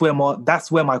Sarah, that's where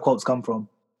my quotes come from.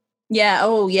 Yeah.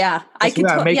 Oh, yeah. I see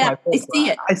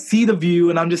it. I see the view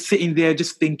and I'm just sitting there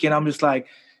just thinking, I'm just like,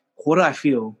 what do I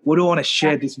feel? What do I want to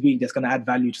share this week that's going to add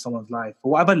value to someone's life?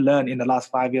 Or what have I learned in the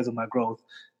last 5 years of my growth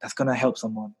that's going to help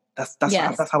someone?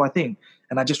 That's how I think.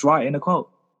 And I just write in a quote.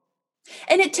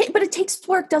 And but it takes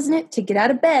work, doesn't it? To get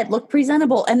out of bed, look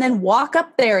presentable, and then walk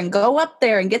up there and go up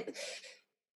there and get,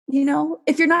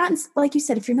 if you're not, like you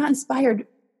said, if you're not inspired,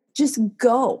 just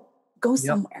go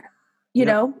somewhere, you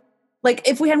know, like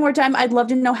if we had more time, I'd love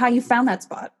to know how you found that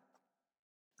spot.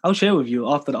 I'll share with you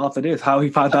after this how he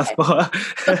found that spot.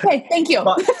 Okay, thank you.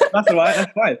 But that's all right.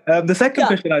 That's fine. The second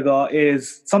question I got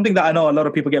is something that I know a lot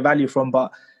of people get value from,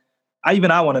 but I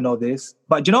want to know this.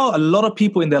 But a lot of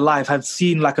people in their life have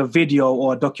seen like a video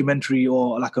or a documentary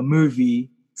or like a movie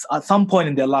at some point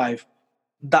in their life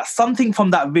that something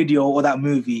from that video or that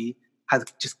movie has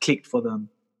just clicked for them.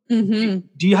 Mm-hmm.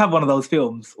 Do you have one of those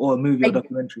films or a movie or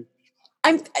documentary?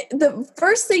 The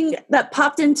first thing that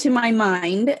popped into my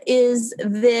mind is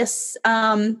this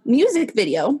music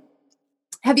video.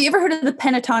 Have you ever heard of the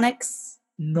Pentatonix?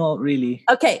 Not really.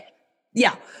 Okay.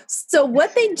 Yeah. So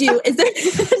what they do is no,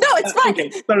 it's fine.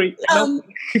 Okay, sorry.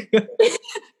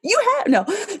 You have no.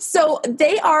 So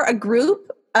they are a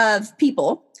group of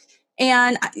people,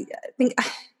 and I think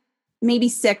maybe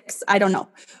 6, I don't know,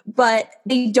 but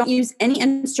they don't use any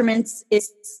instruments.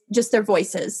 It's just their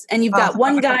voices. And you've got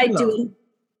one guy doing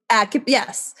a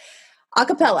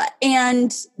cappella.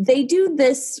 And they do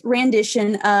this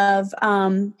rendition of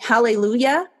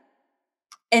Hallelujah.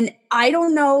 And I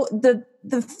don't know,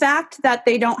 the fact that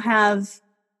they don't have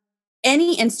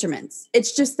any instruments,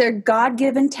 it's just their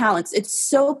God-given talents. It's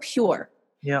so pure.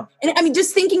 Yeah. And I mean,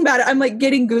 just thinking about it, I'm like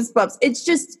getting goosebumps. It's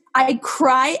just, I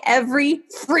cry every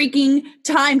freaking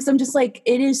time. So I'm just like,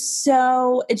 it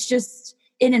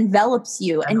envelops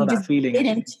you and you just get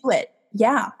into it.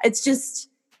 Yeah. It's just,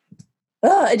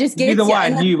 it just gets you. The reason why I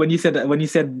knew when you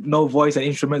said no voice and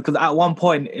instrument, because at one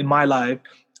point in my life,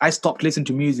 I stopped listening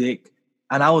to music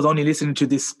and I was only listening to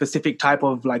this specific type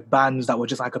of like bands that were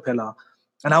just a cappella.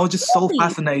 And I was just so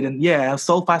fascinated. Yeah, I was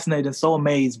so fascinated and so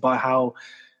amazed by how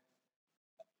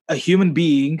a human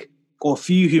being or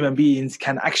few human beings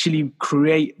can actually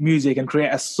create music and create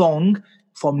a song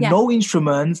from no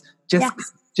instruments,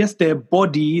 just their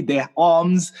body, their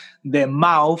arms, their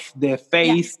mouth, their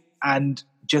face, and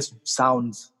just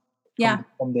sounds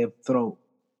from their throat.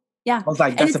 Yeah. I was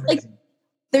like, that's amazing.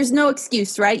 There's no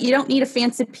excuse, right? You don't need a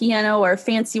fancy piano or a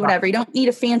fancy whatever. You don't need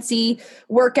a fancy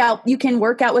workout. You can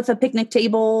work out with a picnic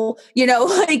table,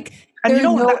 like... And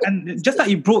and just that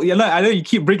you brought, I know you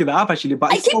keep bringing that up actually,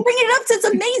 but I keep bringing it up, so it's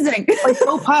amazing. It's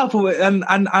so powerful, and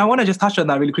I want to just touch on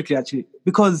that really quickly actually,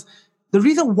 because the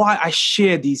reason why I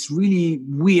share these really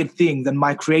weird things and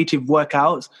my creative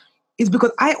workouts is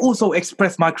because I also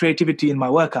express my creativity in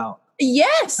my workout.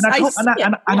 Yes, and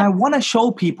I want to show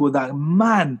people that,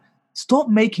 man, stop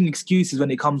making excuses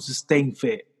when it comes to staying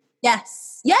fit.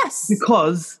 Yes.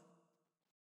 Because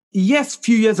yes, a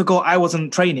few years ago, I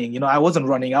wasn't training. I wasn't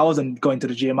running. I wasn't going to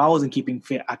the gym. I wasn't keeping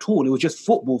fit at all. It was just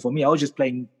football for me. I was just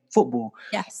playing football.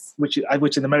 Yes. Which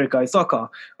in America is soccer,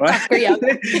 right? Soccer, yeah.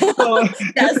 So,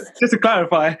 Yes. just to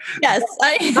clarify. Yes.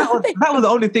 That was the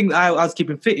only thing I was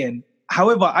keeping fit in.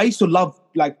 However, I used to love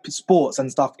like sports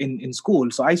and stuff in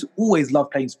school. So I used to always love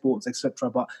playing sports, etc.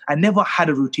 But I never had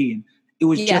a routine. It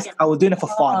was just, I was doing it for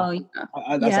fun.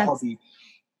 As a hobby.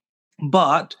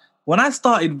 But when I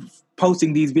started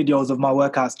posting these videos of my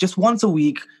workouts just once a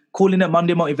week, calling it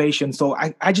Monday Motivation. So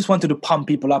I just wanted to pump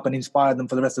people up and inspire them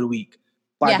for the rest of the week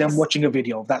by them watching a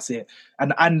video. That's it.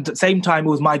 And at the same time, it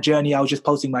was my journey. I was just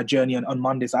posting my journey on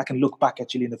Monday. So I can look back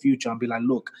actually in the future and be like,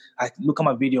 look at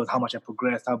my videos, how much I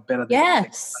progressed, how better, how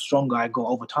stronger I got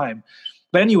over time.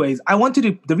 But anyways,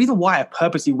 the reason why I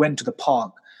purposely went to the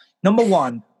park, number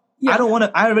one, I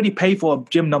already pay for a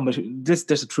gym membership. This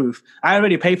is the truth. I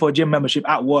already pay for a gym membership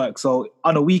at work. So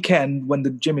on a weekend when the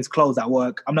gym is closed at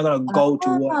work, I'm not going to go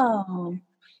to work.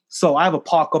 So I have a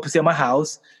park opposite my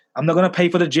house. I'm not going to pay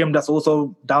for the gym that's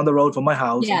also down the road from my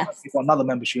house. Yes. Pay for another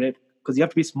membership because you have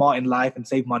to be smart in life and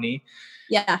save money.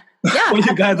 Yeah. For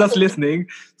you guys that's listening.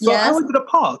 So I went to the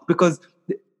park because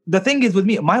the thing is with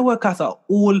me, my workouts are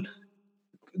all,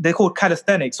 they're called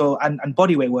calisthenics and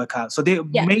bodyweight workouts. So they're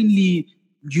mainly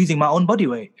using my own body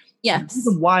weight. Yes. The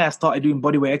reason why I started doing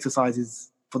bodyweight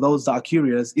exercises, for those that are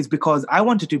curious, is because I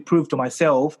wanted to prove to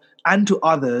myself and to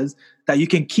others that you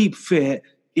can keep fit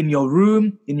in your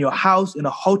room, in your house, in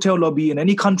a hotel lobby, in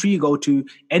any country you go to,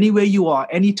 anywhere you are,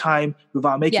 anytime,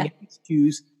 without making an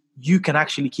excuse, you can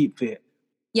actually keep fit.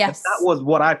 Yes. And that was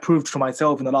what I proved to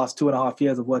myself in the last 2.5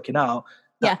 years of working out.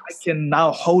 That I can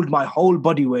now hold my whole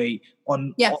body weight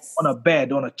on a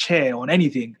bed, on a chair, on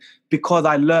anything, because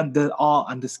I learned the art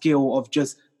and the skill of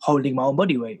just holding my own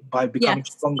body weight by becoming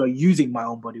stronger using my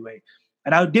own body weight.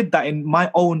 And I did that in my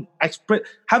own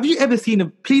Have you ever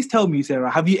please tell me,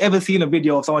 Sarah, have you ever seen a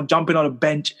video of someone jumping on a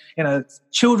bench in a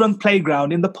children's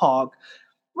playground in the park,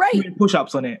 doing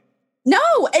push-ups on it? No,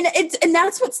 and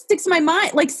that's what sticks in my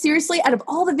mind. Like, seriously, out of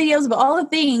all the videos of all the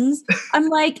things, I'm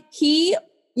like, he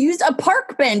used a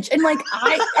park bench and like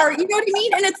you know what I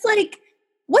mean? And it's like,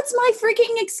 what's my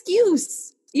freaking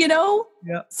excuse? Yeah.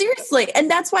 Seriously. And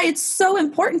that's why it's so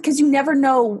important, because you never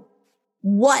know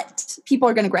what people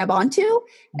are going to grab onto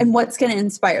and what's going to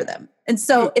inspire them. And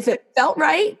so if it felt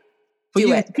right,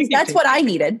 do it. Because that's what I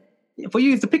needed. For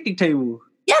you, it's the picnic table.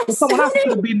 Yes. For someone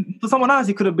else,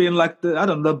 it could have been like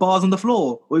the bars on the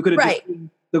floor, or it could have just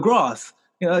been the grass.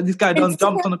 This guy jumped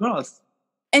on the grass.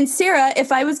 And Sarah,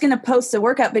 if I was going to post a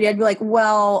workout video, I'd be like,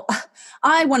 well,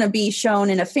 I want to be shown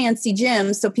in a fancy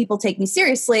gym so people take me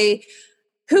seriously.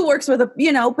 Who works with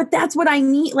but that's what I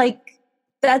need. Like,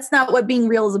 that's not what being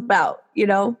real is about,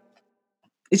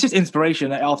 It's just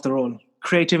inspiration after all.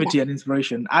 Creativity and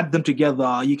inspiration. Add them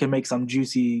together, you can make some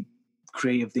juicy,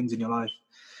 creative things in your life.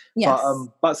 Yes.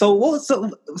 But so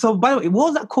by the way, what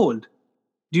was that called?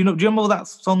 Do you remember what that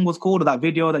song was called, or that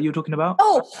video that you're talking about?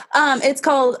 Oh, it's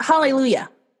called Hallelujah.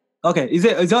 Okay. Is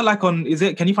it like can you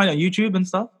find it on YouTube and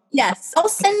stuff? Yes. I'll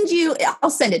send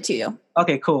it to you.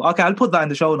 Okay, cool. Okay, I'll put that in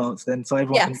the show notes then so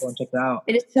everyone can go and check that out.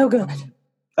 It is so good.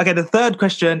 Okay, the third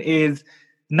question is,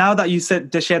 now that you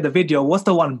said to share the video, what's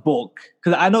the one book?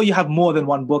 Because I know you have more than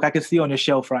one book. I can see on your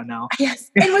shelf right now. Yes.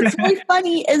 And what's really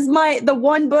funny is the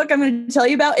one book I'm going to tell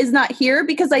you about is not here,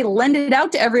 because I lend it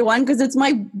out to everyone because it's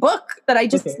my book that I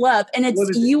just love. And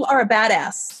it's You Are a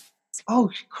Badass. Oh,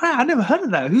 crap. I never heard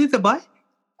of that. Who is it by?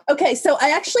 Okay, so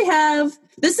I actually have,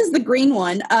 this is the green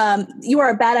one. You Are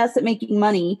a Badass at Making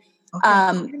Money.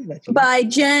 By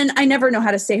Jen, I never know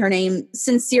how to say her name,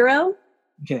 Sincero.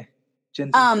 Okay.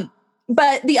 Jen.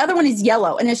 But the other one is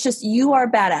yellow, and it's just You Are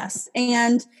Badass.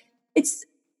 And I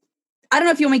don't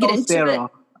know if you want me to get into Sarah.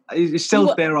 it. It's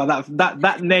so Sarah.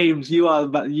 That name, You Are a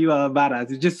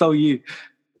Badass. It's just so you.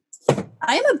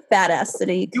 I am a badass,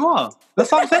 Sadiq. You are.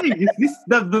 That's what I'm saying.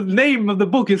 The name of the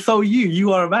book is so you.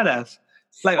 You are a badass.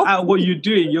 Like what you're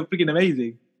doing, you're freaking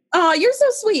amazing. Oh, you're so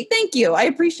sweet. Thank you. I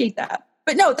appreciate that.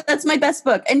 But no, that's my best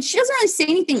book. And she doesn't really say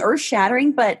anything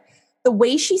earth-shattering, but the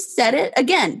way she said it,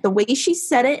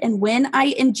 and when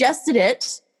I ingested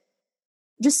it,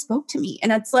 just spoke to me.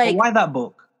 And it's like... Why that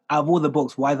book? Out of all the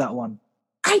books, why that one?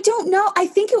 I don't know. I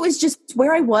think it was just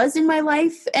where I was in my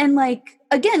life. And like,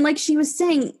 again, like she was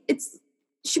saying,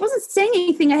 she wasn't saying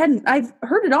anything I've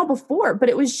heard it all before, but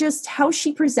it was just how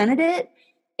she presented it.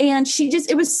 And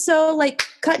it was so like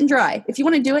cut and dry. If you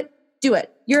want to do it, do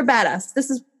it. You're a badass.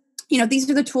 This is, these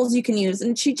are the tools you can use.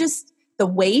 And the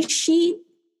way she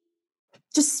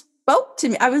just spoke to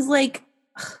me, I was like,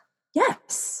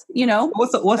 Yes. You know,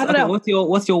 What's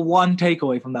your one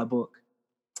takeaway from that book?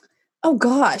 Oh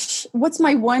gosh, what's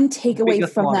my one takeaway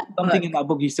from that book? Something in that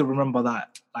book you still remember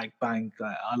that, like, bang,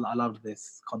 I love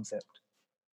this concept.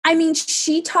 I mean,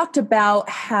 she talked about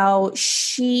how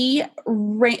she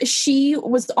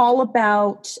was all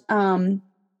about,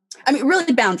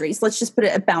 really boundaries. Let's just put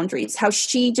it at boundaries. How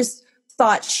she just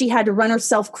thought she had to run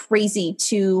herself crazy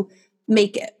to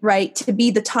make it, right? To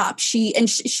be the top. She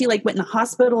like went in the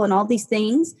hospital and all these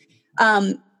things.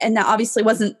 And that obviously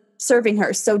wasn't serving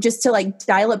her. So just to like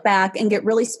dial it back and get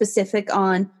really specific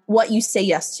on what you say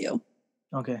yes to.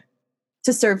 Okay.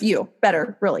 To serve you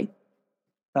better, really.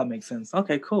 That makes sense.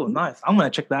 Okay, cool. Nice. I'm going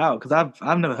to check that out because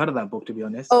I've never heard of that book, to be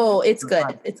honest. Oh, it's good.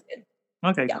 Nice. It's good.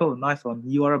 Okay, yeah. Cool. Nice one.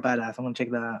 You are a badass. I'm going to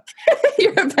check that out.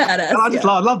 You're a badass. I just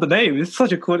love the name. It's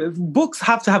such a cool... Books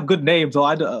have to have good names.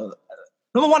 Or number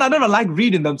one, I never like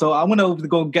reading them, so I'm going to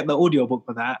go get the audiobook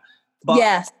for that. But,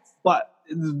 yes. But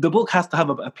the book has to have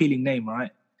an appealing name,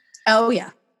 right? Oh,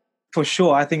 yeah. For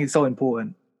sure. I think it's so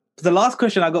important. The last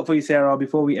question I got for you, Sarah,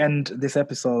 before we end this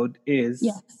episode is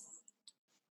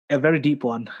a very deep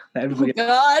one that everybody... Oh,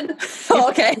 God. Oh,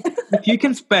 okay. If you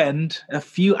can spend a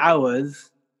few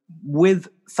hours with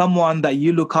someone that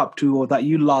you look up to or that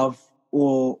you love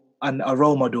or a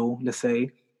role model, let's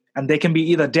say, and they can be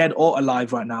either dead or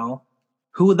alive right now,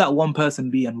 who would that one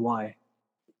person be and why?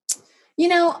 You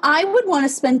know, I would want to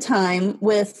spend time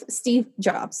with Steve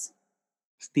Jobs.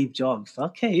 Steve Jobs.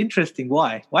 Okay, interesting.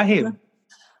 Why? Why him?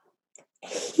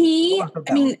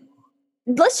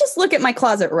 Let's just look at my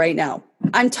closet right now.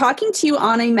 I'm talking to you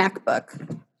on a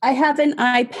MacBook. I have an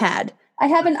iPad. I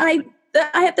have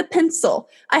the pencil.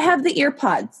 I have the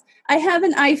earpods. I have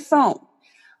an iPhone.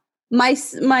 My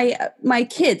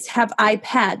kids have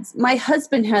iPads. My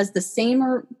husband has the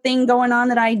same thing going on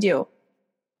that I do.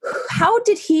 How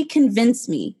did he convince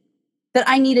me that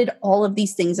I needed all of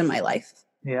these things in my life?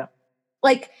 Yeah.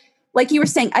 Like you were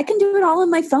saying, I can do it all on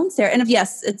my phone, Sarah. And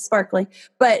yes, it's sparkly,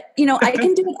 but I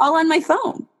can do it all on my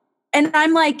phone. And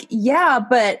I'm like, yeah,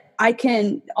 but I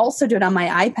can also do it on my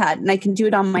iPad and I can do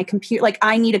it on my computer. Like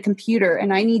I need a computer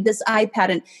and I need this iPad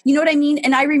and you know what I mean?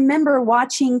 And I remember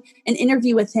watching an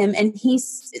interview with him and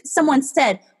someone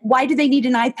said, why do they need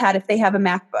an iPad if they have a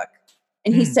MacBook?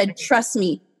 And he said, trust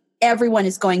me, everyone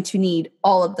is going to need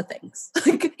all of the things.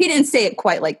 He didn't say it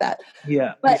quite like that.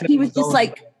 Yeah. But he was just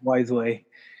like, wise way.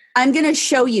 I'm going to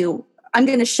show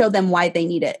them why they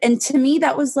need it. And to me,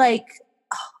 that was like,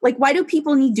 why do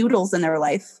people need doodles in their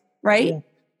life? Right. Yeah.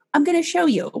 I'm going to show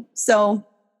you. So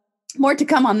more to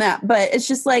come on that, but it's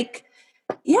just like,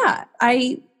 yeah,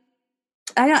 I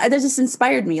don't know. That just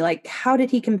inspired me. Like, how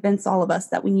did he convince all of us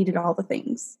that we needed all the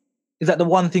things? Is that the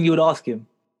one thing you would ask him?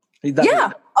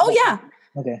 Yeah. Oh yeah.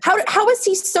 Okay. How is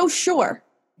he so sure?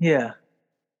 Yeah.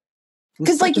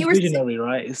 Because like you were visionary,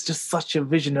 right? It's just such a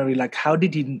visionary. Like, how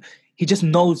did he just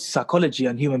knows psychology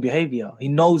and human behavior. He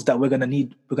knows that we're going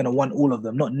to want all of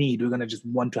them, not need. We're going to just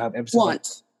want to have everything.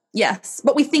 Want. Yes.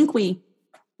 But we think we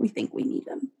need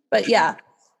them. But yeah.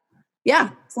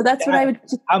 Yeah. So that's what I would.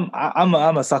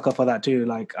 I'm a sucker for that too.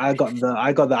 Like I got the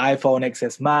iPhone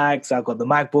XS Max. I've got the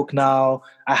MacBook now.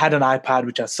 I had an iPad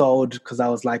which I sold because I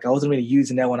was like I wasn't really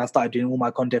using it when I started doing all my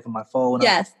content from my phone.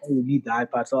 Yes, I really need the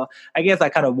iPad. So I guess I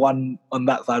kind of won on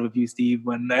that side with you, Steve.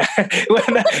 When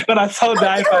when I sold the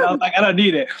iPad, I was like I don't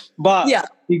need it. But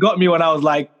he got me when I was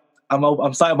like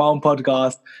I'm starting my own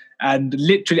podcast and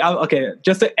literally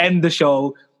just to end the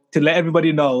show to let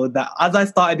everybody know that as I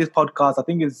started this podcast, I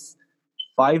think it's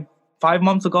 5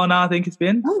 months ago now, I think it's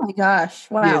been. Oh my gosh.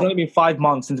 Wow. Yeah, it's only been 5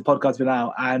 months since the podcast's been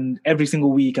out. And every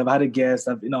single week I've had a guest.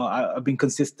 I've been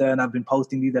consistent. I've been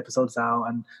posting these episodes out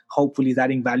and hopefully it's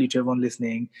adding value to everyone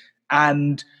listening.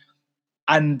 And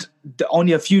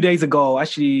only a few days ago,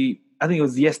 actually, I think it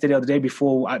was yesterday or the day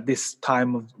before at this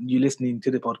time of you listening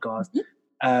to the podcast,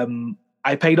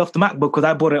 I paid off the MacBook because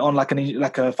I bought it on like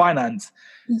a finance.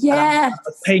 Yes. I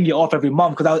was paying it off every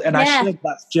month I shared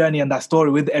that journey and that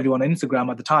story with everyone on Instagram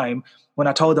at the time. When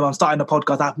I told them I'm starting a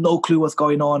podcast, I have no clue what's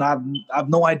going on. I have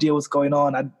no idea what's going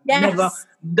on. I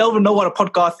never know what a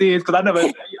podcast is because I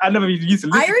never used to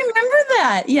listen. I remember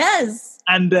that. Yes.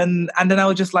 And then I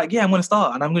was just like, I'm going to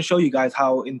start and I'm going to show you guys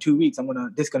how in 2 weeks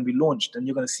this is going to be launched and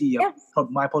you're going to see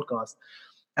my podcast.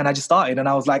 And I just started and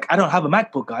I was like, I don't have a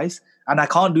MacBook, guys, and I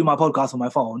can't do my podcast on my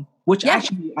phone, which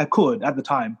actually I could at the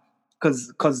time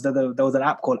because there was an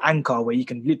app called Anchor where you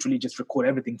can literally just record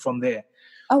everything from there.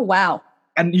 Oh, wow.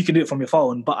 And you can do it from your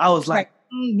phone. But I was like,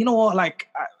 you know what? Like,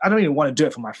 I don't even want to do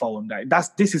it from my phone. Like,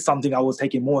 this is something I was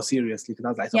taking more seriously because I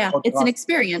was like, it's an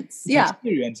experience.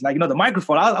 Experience. Like, the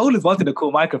microphone. I always wanted a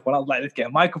cool microphone. I was like, let's get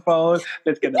a microphone.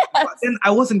 Let's get But then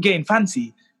I wasn't getting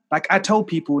fancy. Like I tell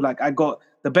people, like I got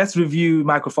the best review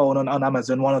microphone on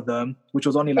Amazon, one of them, which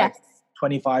was only like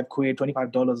 25 quid,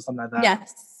 $25 or something like that.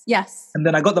 Yes. And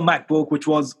then I got the MacBook, which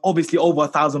was obviously over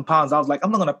 £1,000. I was like, I'm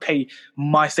not going to pay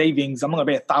my savings. I'm not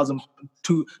going to pay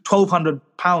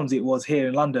 £1,200 it was here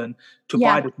in London to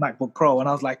buy this MacBook Pro. And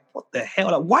I was like, what the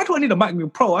hell? Like, why do I need a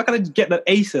MacBook Pro? Why can't I just get the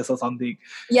Asus or something?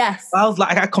 Yes. I was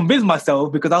like, I convinced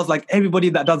myself because I was like, everybody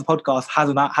that does a podcast has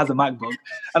a MacBook.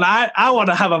 And I want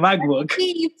to have a MacBook.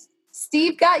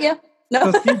 Steve got you.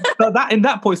 No. In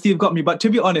that point, Steve got me. But to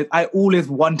be honest, I always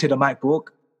wanted a MacBook.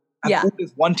 I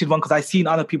always wanted one because I seen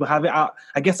other people have it.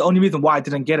 I guess the only reason why I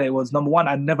didn't get it was, number one,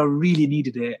 I never really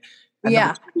needed it. And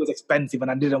number two, it was expensive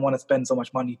and I didn't want to spend so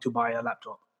much money to buy a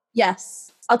laptop.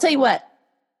 Yes. I'll tell you what.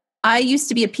 I used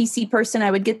to be a PC person.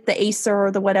 I would get the Acer or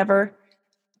the whatever.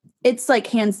 It's like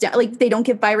hands down. Like they don't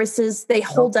get viruses. They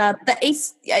hold up. The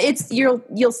Ace.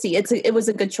 You'll see. It was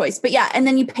a good choice. But yeah, and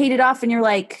then you paid it off and you're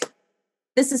like,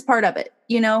 this is part of it.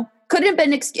 You know, it could have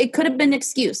been an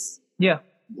excuse. Yeah.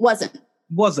 Wasn't.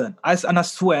 I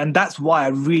swear, and that's why I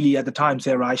really, at the time,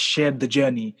 Sarah, I shared the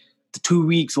journey. The 2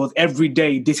 weeks was every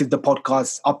day, this is the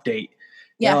podcast update.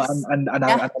 Yes. You know,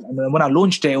 and when I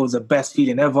launched it was the best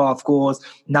feeling ever, of course.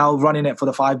 Now running it for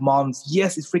the 5 months.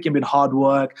 Yes, it's freaking been hard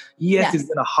work. Yes, it's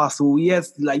been a hustle.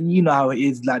 Yes, like, you know how it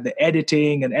is, like the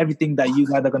editing and everything that you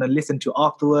guys are going to listen to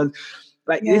afterwards.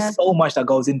 Like, there's so much that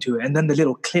goes into it. And then the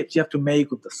little clips you have to make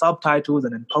with the subtitles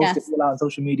and then post it all out on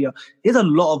social media. There's a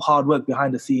lot of hard work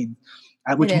behind the scenes.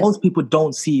 Which most people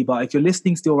don't see, but if you're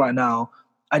listening still right now,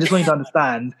 I just want you to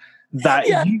understand that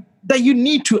you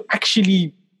need to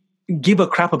actually give a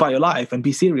crap about your life and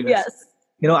be serious. Yes.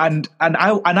 You know, and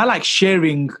I like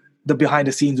sharing the behind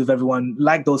the scenes with everyone,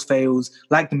 like those fails,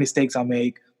 like the mistakes I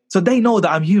make, so they know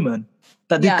that I'm human.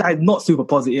 That this guy's not super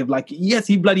positive. Like, yes,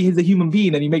 he's a human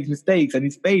being and he makes mistakes and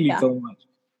he's failing so much.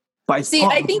 But it's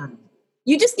I think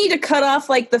you just need to cut off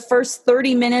like the first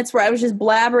 30 minutes where I was just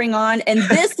blabbering on. And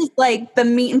this is like the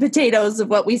meat and potatoes of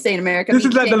what we say in America. This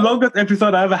is like the longest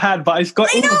episode I ever had, but it's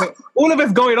got all of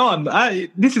it's going on.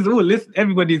 This is all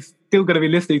everybody's still going to be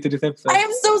listening to this episode. I am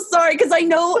so sorry because I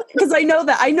know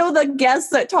the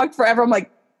guests that talked forever. I'm like,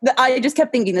 I just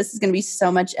kept thinking this is going to be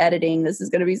so much editing.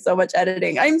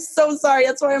 I'm so sorry.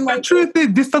 That's why I'm like. The truth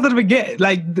is, this doesn't even get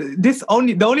like the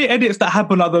only edits that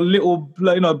happen are the little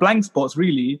blank spots,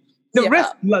 really.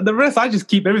 The rest, I just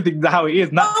keep everything how it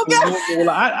is. Like,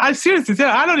 I seriously say,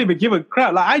 I don't even give a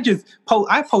crap. Like,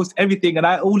 I post everything, and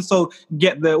I also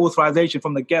get the authorization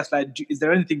from the guests. Like, is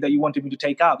there anything that you wanted me to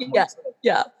take out?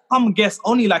 Yeah. Some guests,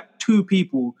 only like 2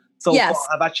 people so far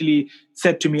have actually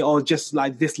said to me, "Oh, just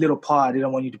like this little part, I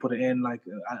didn't want you to put it in. Like,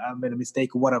 I made a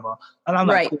mistake or whatever." And I'm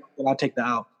like, cool, well, I'll take that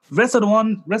out. Rest of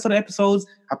the episodes,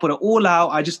 I put it all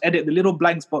out. I just edit the little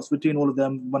blank spots between all of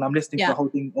them when I'm listening to the whole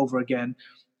thing over again.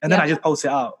 And then I just post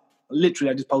it out. Literally,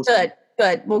 I just post it.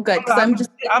 Good. Well, good.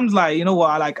 I'm like, you know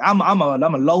what? Like, I'm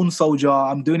a lone soldier.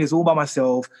 I'm doing this all by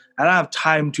myself. And I have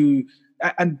time to...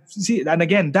 And see, and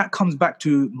again, that comes back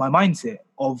to my mindset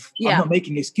of I'm not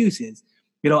making excuses.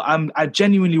 You know, I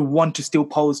genuinely want to still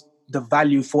post the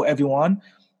value for everyone.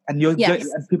 And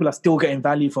and people are still getting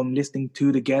value from listening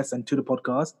to the guests and to the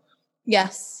podcast.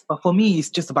 Yes. But for me,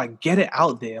 it's just about get it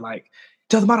out there. Like, it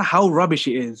doesn't matter how rubbish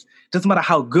it is. It doesn't matter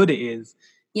how good it is.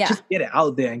 Yeah. Just get it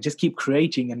out there and just keep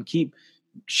creating and keep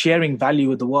sharing value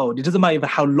with the world. It doesn't matter even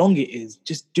how long it is.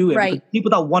 Just do it. Right. Because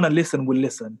people that want to listen will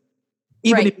listen.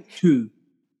 Even if it's 2.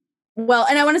 Well,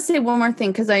 and I want to say one more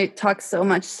thing because I talk so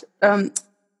much.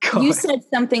 You said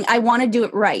something, I want to do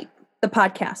it right, the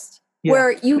podcast. Yeah.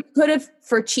 Where you could have,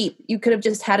 for cheap, you could have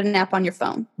just had an app on your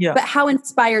phone. Yeah. But how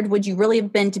inspired would you really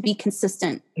have been to be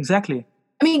consistent? Exactly.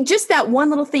 I mean, just that one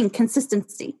little thing,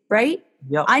 consistency, right?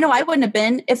 Yeah. I know I wouldn't have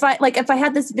been if I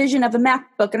had this vision of a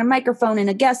MacBook and a microphone and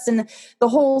a guest and the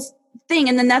whole thing,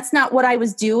 and then that's not what I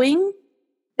was doing.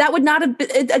 That would not have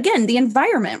been, again, the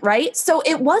environment, right? So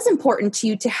it was important to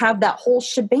you to have that whole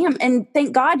shabam, and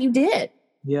thank God you did.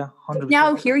 Yeah, 100%.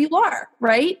 Now here you are,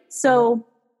 right? So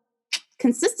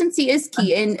consistency is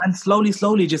key. And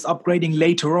slowly just upgrading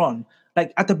later on.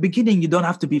 Like at the beginning, you don't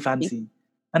have to be fancy.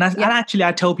 And actually,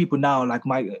 I tell people now, like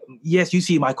you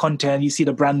see my content, you see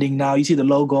the branding now, you see the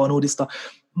logo and all this stuff.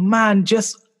 Man,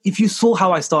 just if you saw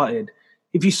how I started,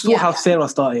 if you saw how Sarah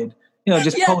started,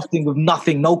 just posting with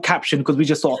nothing, no caption, because we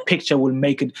just saw a picture will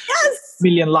make it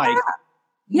million likes.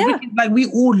 Yeah. Like we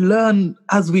all learn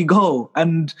as we go.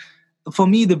 And for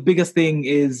me, the biggest thing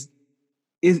is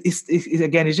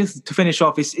again, it's just to finish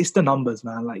off, it's the numbers,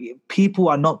 man. Like people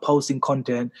are not posting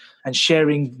content and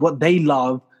sharing what they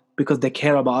love because they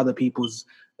care about other people's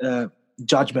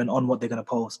judgment on what they're going to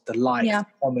post, the likes, Yeah. the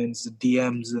comments, the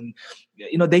DMs, and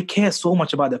they care so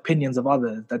much about the opinions of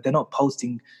others that they're not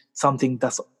posting something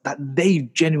that they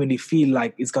genuinely feel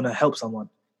like is going to help someone,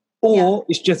 or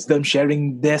it's just them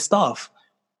sharing their stuff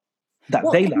that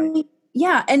they like.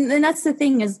 Yeah, and that's the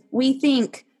thing is we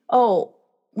think, oh,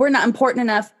 we're not important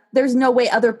enough. There's no way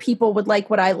other people would like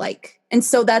what I like, and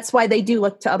so that's why they do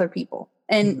look to other people.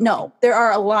 And no, there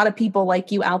are a lot of people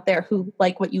like you out there who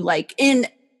like what you like. In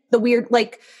the weird,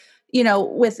 like,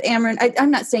 with Amran,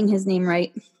 I'm not saying his name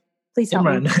right. Please help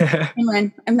me.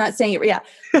 Imran. I'm not saying it. Yeah.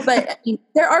 But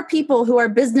there are people who are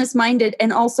business minded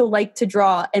and also like to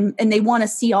draw and they want to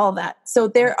see all that. So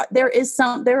there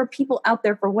are people out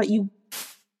there for what you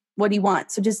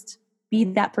want. So just be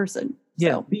that person.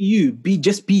 Yeah. So. Be you. Be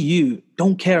you.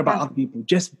 Don't care about other people.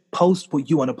 Just post what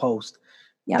you want to post.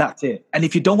 Yep. That's it. And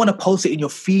if you don't want to post it in your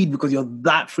feed because you're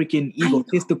that freaking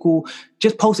egotistical,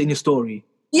 just post it in your story.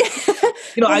 Yeah.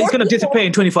 It's going to disappear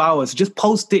in 24 hours. Just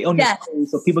post it on your story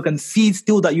so people can see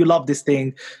still that you love this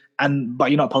thing, but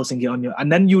you're not posting it on your.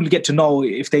 And then you'll get to know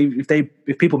if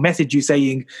people message you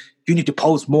saying you need to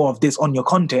post more of this on your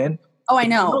content. Oh, I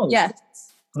know. Yes.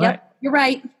 Right. Yep. You're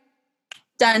right.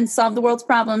 Done. Solve the world's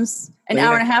problems. An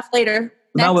hour and a half later.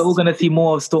 Now we're all going to see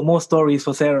more stories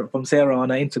from Sarah on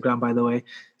her Instagram, by the way.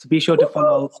 So be sure to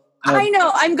follow. I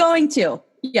know. I'm going to.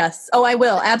 Yes. Oh, I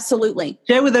will. Absolutely.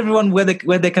 Share with everyone where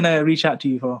they can reach out to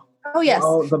you for. Oh, yes.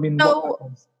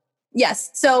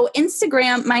 Yes. So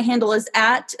Instagram, my handle is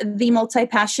at the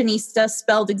Multipassionista,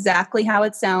 spelled exactly how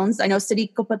it sounds. I know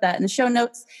Sadiq will put that in the show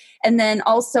notes. And then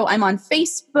also I'm on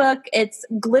Facebook. It's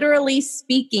Glitterally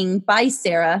Speaking by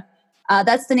Sarah.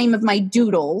 That's the name of my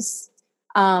doodles.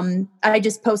 I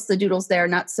just post the doodles there,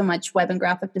 not so much web and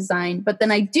graphic design. But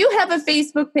then I do have a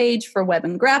Facebook page for web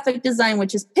and graphic design,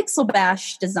 which is Pixel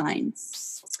Bash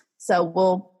Designs. So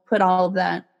we'll put all of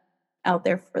that out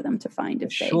there for them to find.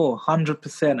 Sure,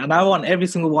 100%. And I want every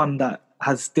single one that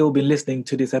has still been listening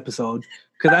to this episode,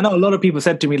 because I know a lot of people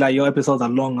said to me, like, your episodes are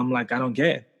long. I'm like, I don't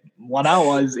care. 1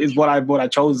 hour is what I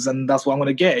chose, and that's what I'm going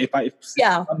to get. If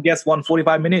some guests want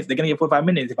 45 minutes, they're going to get 45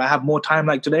 minutes. If I have more time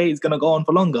like today, it's going to go on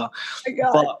for longer.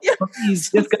 But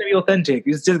it's just going to be authentic.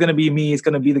 It's just going to be me. It's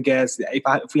going to be the guest.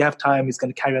 If we have time, it's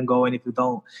going to carry on going. If we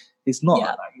don't, it's not.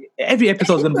 Like, every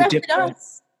episode is going to be different.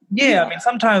 Yeah, I mean,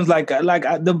 sometimes like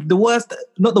the worst,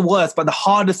 not the worst, but the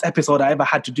hardest episode I ever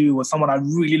had to do was someone I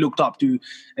really looked up to.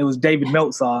 It was David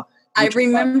Meltzer. I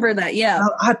remember that, yeah.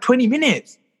 I had 20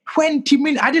 minutes. 20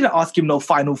 minutes. I didn't ask him no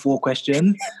final 4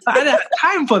 questions. I didn't have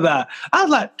time for that. I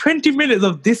was like, 20 minutes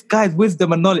of this guy's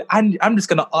wisdom and knowledge. I'm just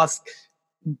gonna ask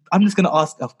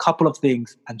a couple of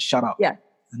things and shut up. Yeah.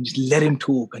 And just let him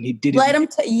talk. And he did it. Let him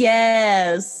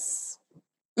yes.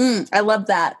 I love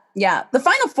that. Yeah. The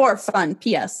final 4 are fun.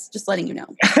 P.S. Just letting you know.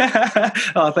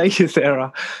 Oh, thank you,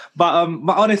 Sarah. But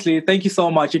honestly, thank you so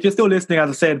much. If you're still listening, as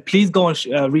I said, please go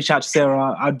and reach out to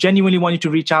Sarah. I genuinely want you to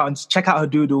reach out and check out her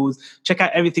doodles. Check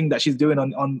out everything that she's doing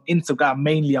on Instagram,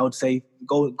 mainly, I would say.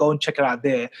 Go and check her out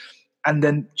there. And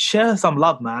then share her some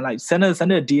love, man. Like send her a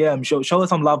DM. Show her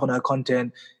some love on her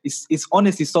content. It's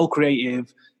honestly so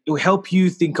creative. It will help you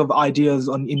think of ideas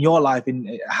in your life,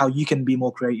 in how you can be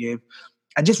more creative.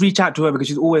 And just reach out to her because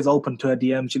she's always open to her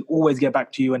DM. She'll always get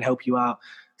back to you and help you out.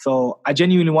 So I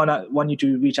genuinely want you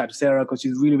to reach out to Sarah because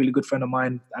she's a really, really good friend of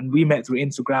mine. And we met through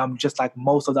Instagram, just like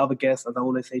most of the other guests, as I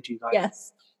always say to you guys.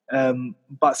 Yes.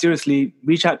 But seriously,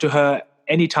 reach out to her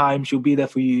anytime. She'll be there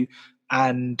for you.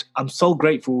 And I'm so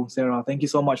grateful, Sarah. Thank you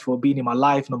so much for being in my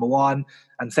life, number one.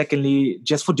 And secondly,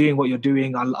 just for doing what you're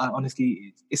doing. I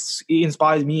honestly, it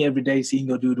inspires me every day seeing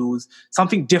your doodles.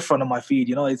 Something different on my feed,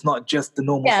 It's not just the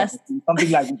normal stuff.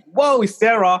 Something like, whoa, it's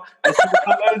Sarah. I see the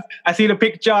colors, I see the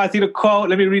picture, I see the quote.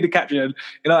 Let me read the caption.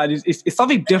 It's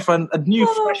something different, a new,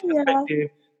 fresh perspective.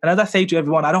 And as I say to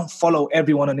everyone, I don't follow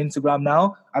everyone on Instagram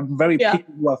now. I'm very picky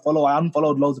who I follow. I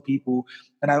unfollowed loads of people.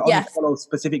 And I only follow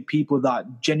specific people that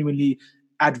genuinely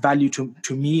add value to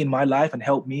me in my life and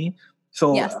help me.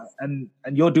 So, and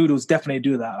your doodles definitely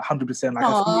do that, 100%. Like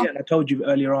I see it, and I told you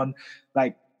earlier on,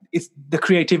 like, it's the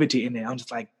creativity in it. I'm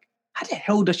just like, how the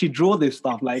hell does she draw this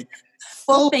stuff? Like,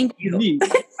 thank you.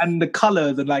 And the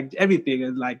colors and like everything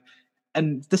is like,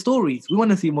 and the stories. We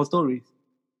want to see more stories.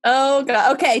 Oh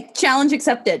God. Okay. Challenge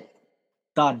accepted.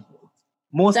 Done.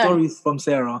 More stories from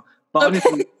Sarah. But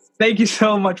honestly, thank you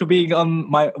so much for being on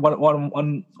my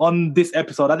on this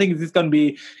episode. I think this is going to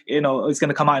be, it's going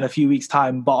to come out in a few weeks'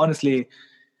 time. But honestly,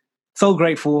 so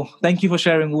grateful. Thank you for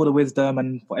sharing all the wisdom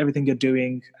and for everything you're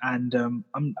doing. And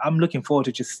I'm looking forward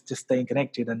to just staying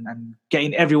connected and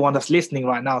getting everyone that's listening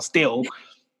right now still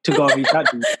to go and reach out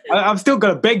to you. I'm still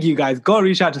going to beg you guys, go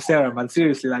reach out to Sarah, man.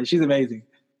 Seriously, like, she's amazing.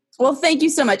 Well, thank you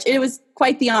so much. It was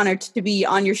quite the honor to be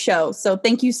on your show. So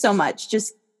thank you so much.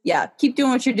 Just, keep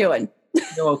doing what you're doing.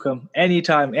 You're welcome.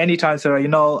 Anytime,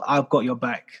 Sarah. I've got your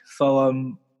back.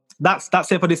 So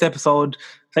that's it for this episode.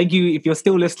 Thank you. If you're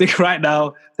still listening right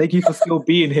now, thank you for still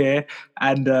being here.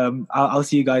 And I'll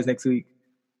see you guys next week.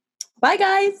 Bye,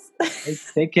 guys.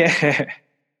 Take care.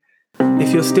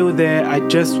 If you're still there, I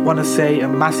just want to say a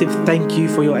massive thank you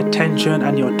for your attention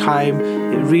and your time.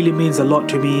 It really means a lot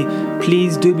to me.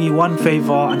 Please do me one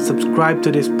favor and subscribe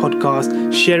to this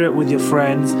podcast, share it with your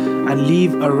friends, and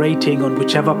leave a rating on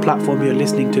whichever platform you're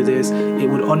listening to this. It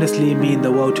would honestly mean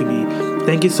the world to me.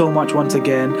 Thank you so much once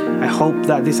again. I hope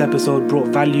that this episode brought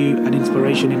value and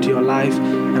inspiration into your life,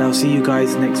 and I'll see you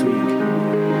guys next week.